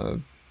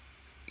to,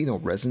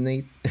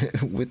 resonate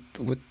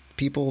with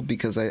people,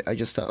 because I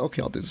just thought,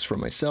 okay, I'll do this for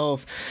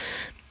myself.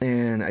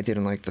 And I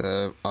didn't like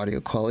the audio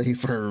quality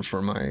for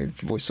my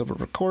voiceover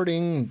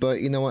recording,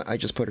 but you know what? I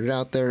just put it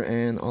out there,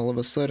 and all of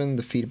a sudden,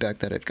 the feedback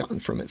that I've gotten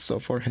from it so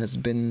far has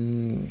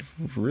been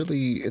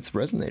really, it's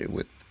resonated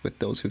with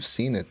those who've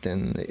seen it,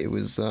 and I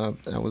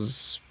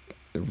was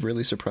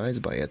really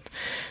surprised by it.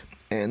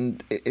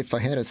 And if I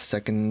had a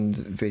second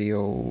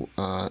video,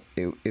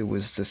 it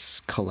was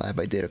this collab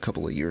I did a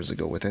couple of years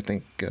ago with, I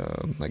think,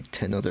 like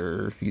 10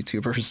 other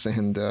YouTubers,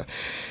 and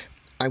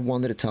I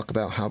wanted to talk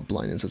about how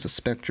blindness is a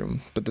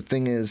spectrum. But the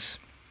thing is,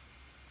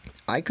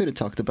 I could have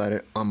talked about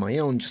it on my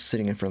own, just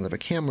sitting in front of a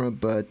camera,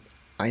 but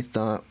I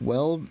thought,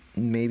 well,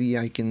 maybe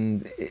I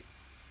can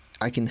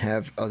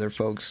have other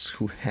folks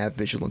who have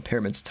visual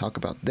impairments talk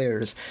about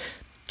theirs,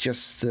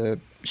 just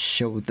to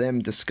show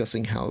them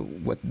discussing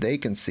what they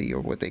can see or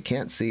what they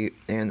can't see.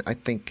 And I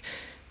think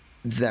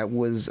that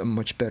was a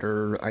much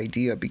better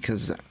idea,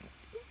 because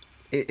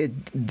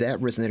that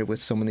resonated with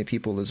so many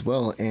people as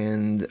well,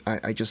 and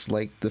I just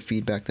like the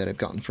feedback that I've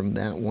gotten from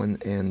that one,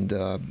 and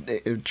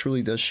it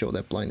truly does show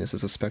that blindness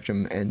is a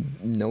spectrum, and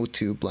no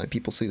two blind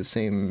people see the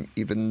same,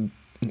 even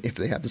if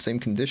they have the same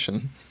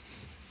condition.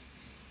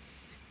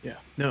 Yeah,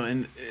 no,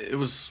 and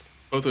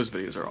both those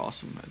videos are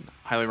awesome, and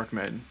highly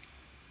recommend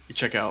you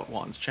check out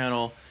Juan's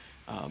channel.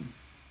 Do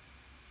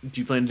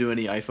you plan to do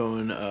any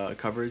iPhone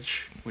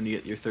coverage when you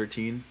get your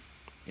 13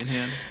 in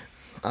hand?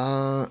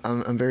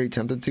 I'm very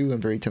tempted to. I'm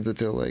very tempted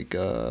to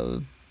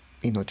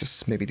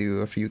just maybe do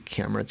a few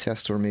camera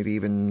tests, or maybe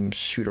even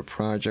shoot a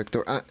project,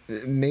 or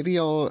maybe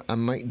I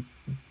might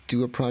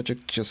do a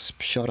project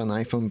just shot on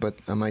iPhone, but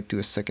I might do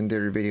a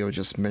secondary video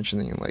just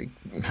mentioning like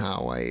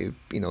how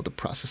the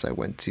process I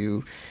went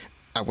through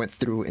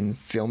in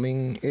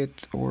filming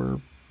it,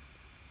 or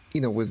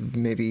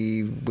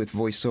with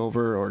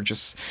voiceover, or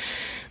just,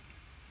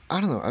 I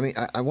don't know. I mean,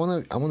 I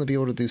want to be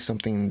able to do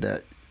something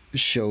that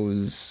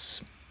shows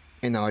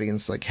an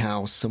audience like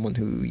how someone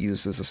who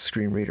uses a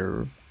screen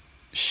reader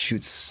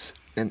shoots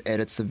and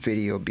edits a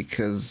video,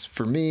 because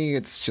for me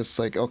it's just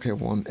like, okay,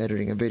 well, I'm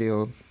editing a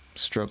video,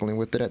 struggling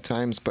with it at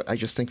times, but I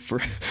just think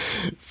for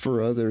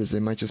others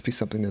it might just be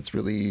something that's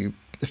really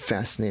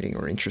fascinating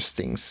or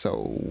interesting.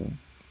 So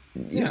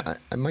yeah,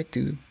 I might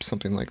do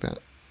something like that.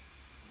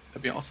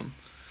 That'd be awesome.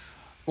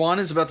 Juan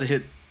is about to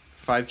hit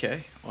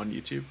 5K on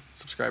YouTube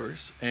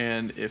subscribers,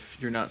 and if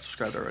you're not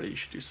subscribed already, you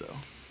should do so.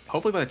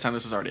 Hopefully by the time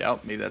this is already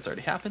out, maybe that's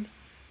already happened.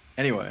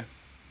 Anyway,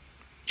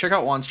 check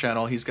out Juan's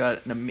channel. He's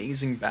got an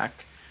amazing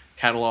back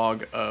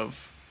catalog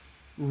of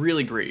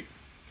really great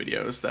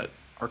videos that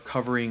are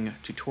covering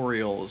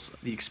tutorials,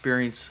 the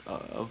experience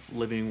of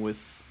living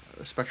with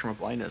a spectrum of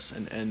blindness,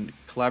 and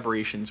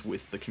collaborations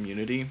with the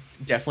community.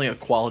 Definitely a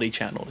quality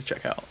channel to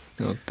check out.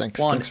 Oh, thanks.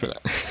 Juan, Thanks for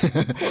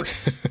that. Of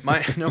course. My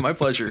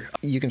pleasure.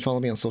 You can follow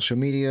me on social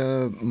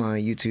media. My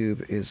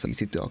YouTube is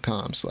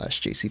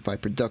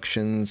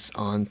youtube.com/JC5Productions.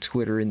 On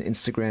Twitter and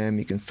Instagram,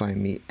 you can find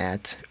me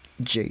at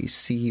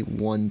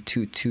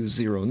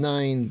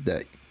JC12209.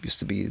 That used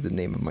to be the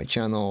name of my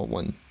channel,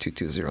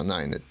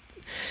 12209.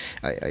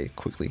 I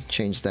quickly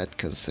changed that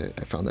because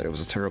I found that it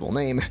was a terrible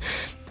name.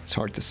 It's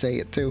hard to say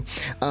it too.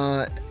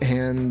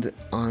 And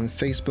on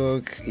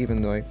Facebook,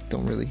 even though I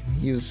don't really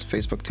use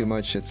Facebook too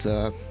much, it's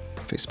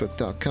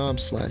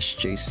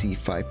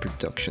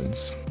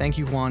facebook.com/JC5Productions. Thank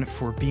you, Juan,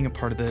 for being a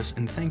part of this,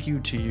 and thank you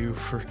to you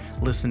for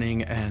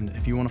listening. And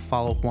if you want to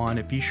follow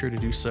Juan, be sure to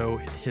do so.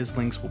 His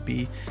links will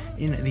be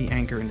in the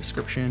anchor and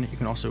description. You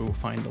can also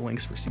find the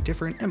links for See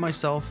Different and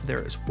myself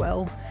there as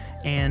well.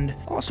 And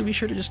also be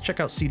sure to just check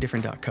out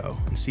seedifferent.co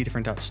and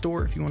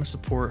seedifferent.store if you want to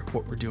support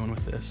what we're doing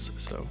with this.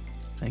 So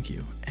thank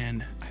you,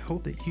 and I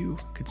hope that you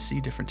could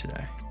see different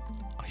today.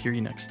 I'll hear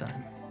you next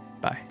time.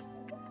 Bye.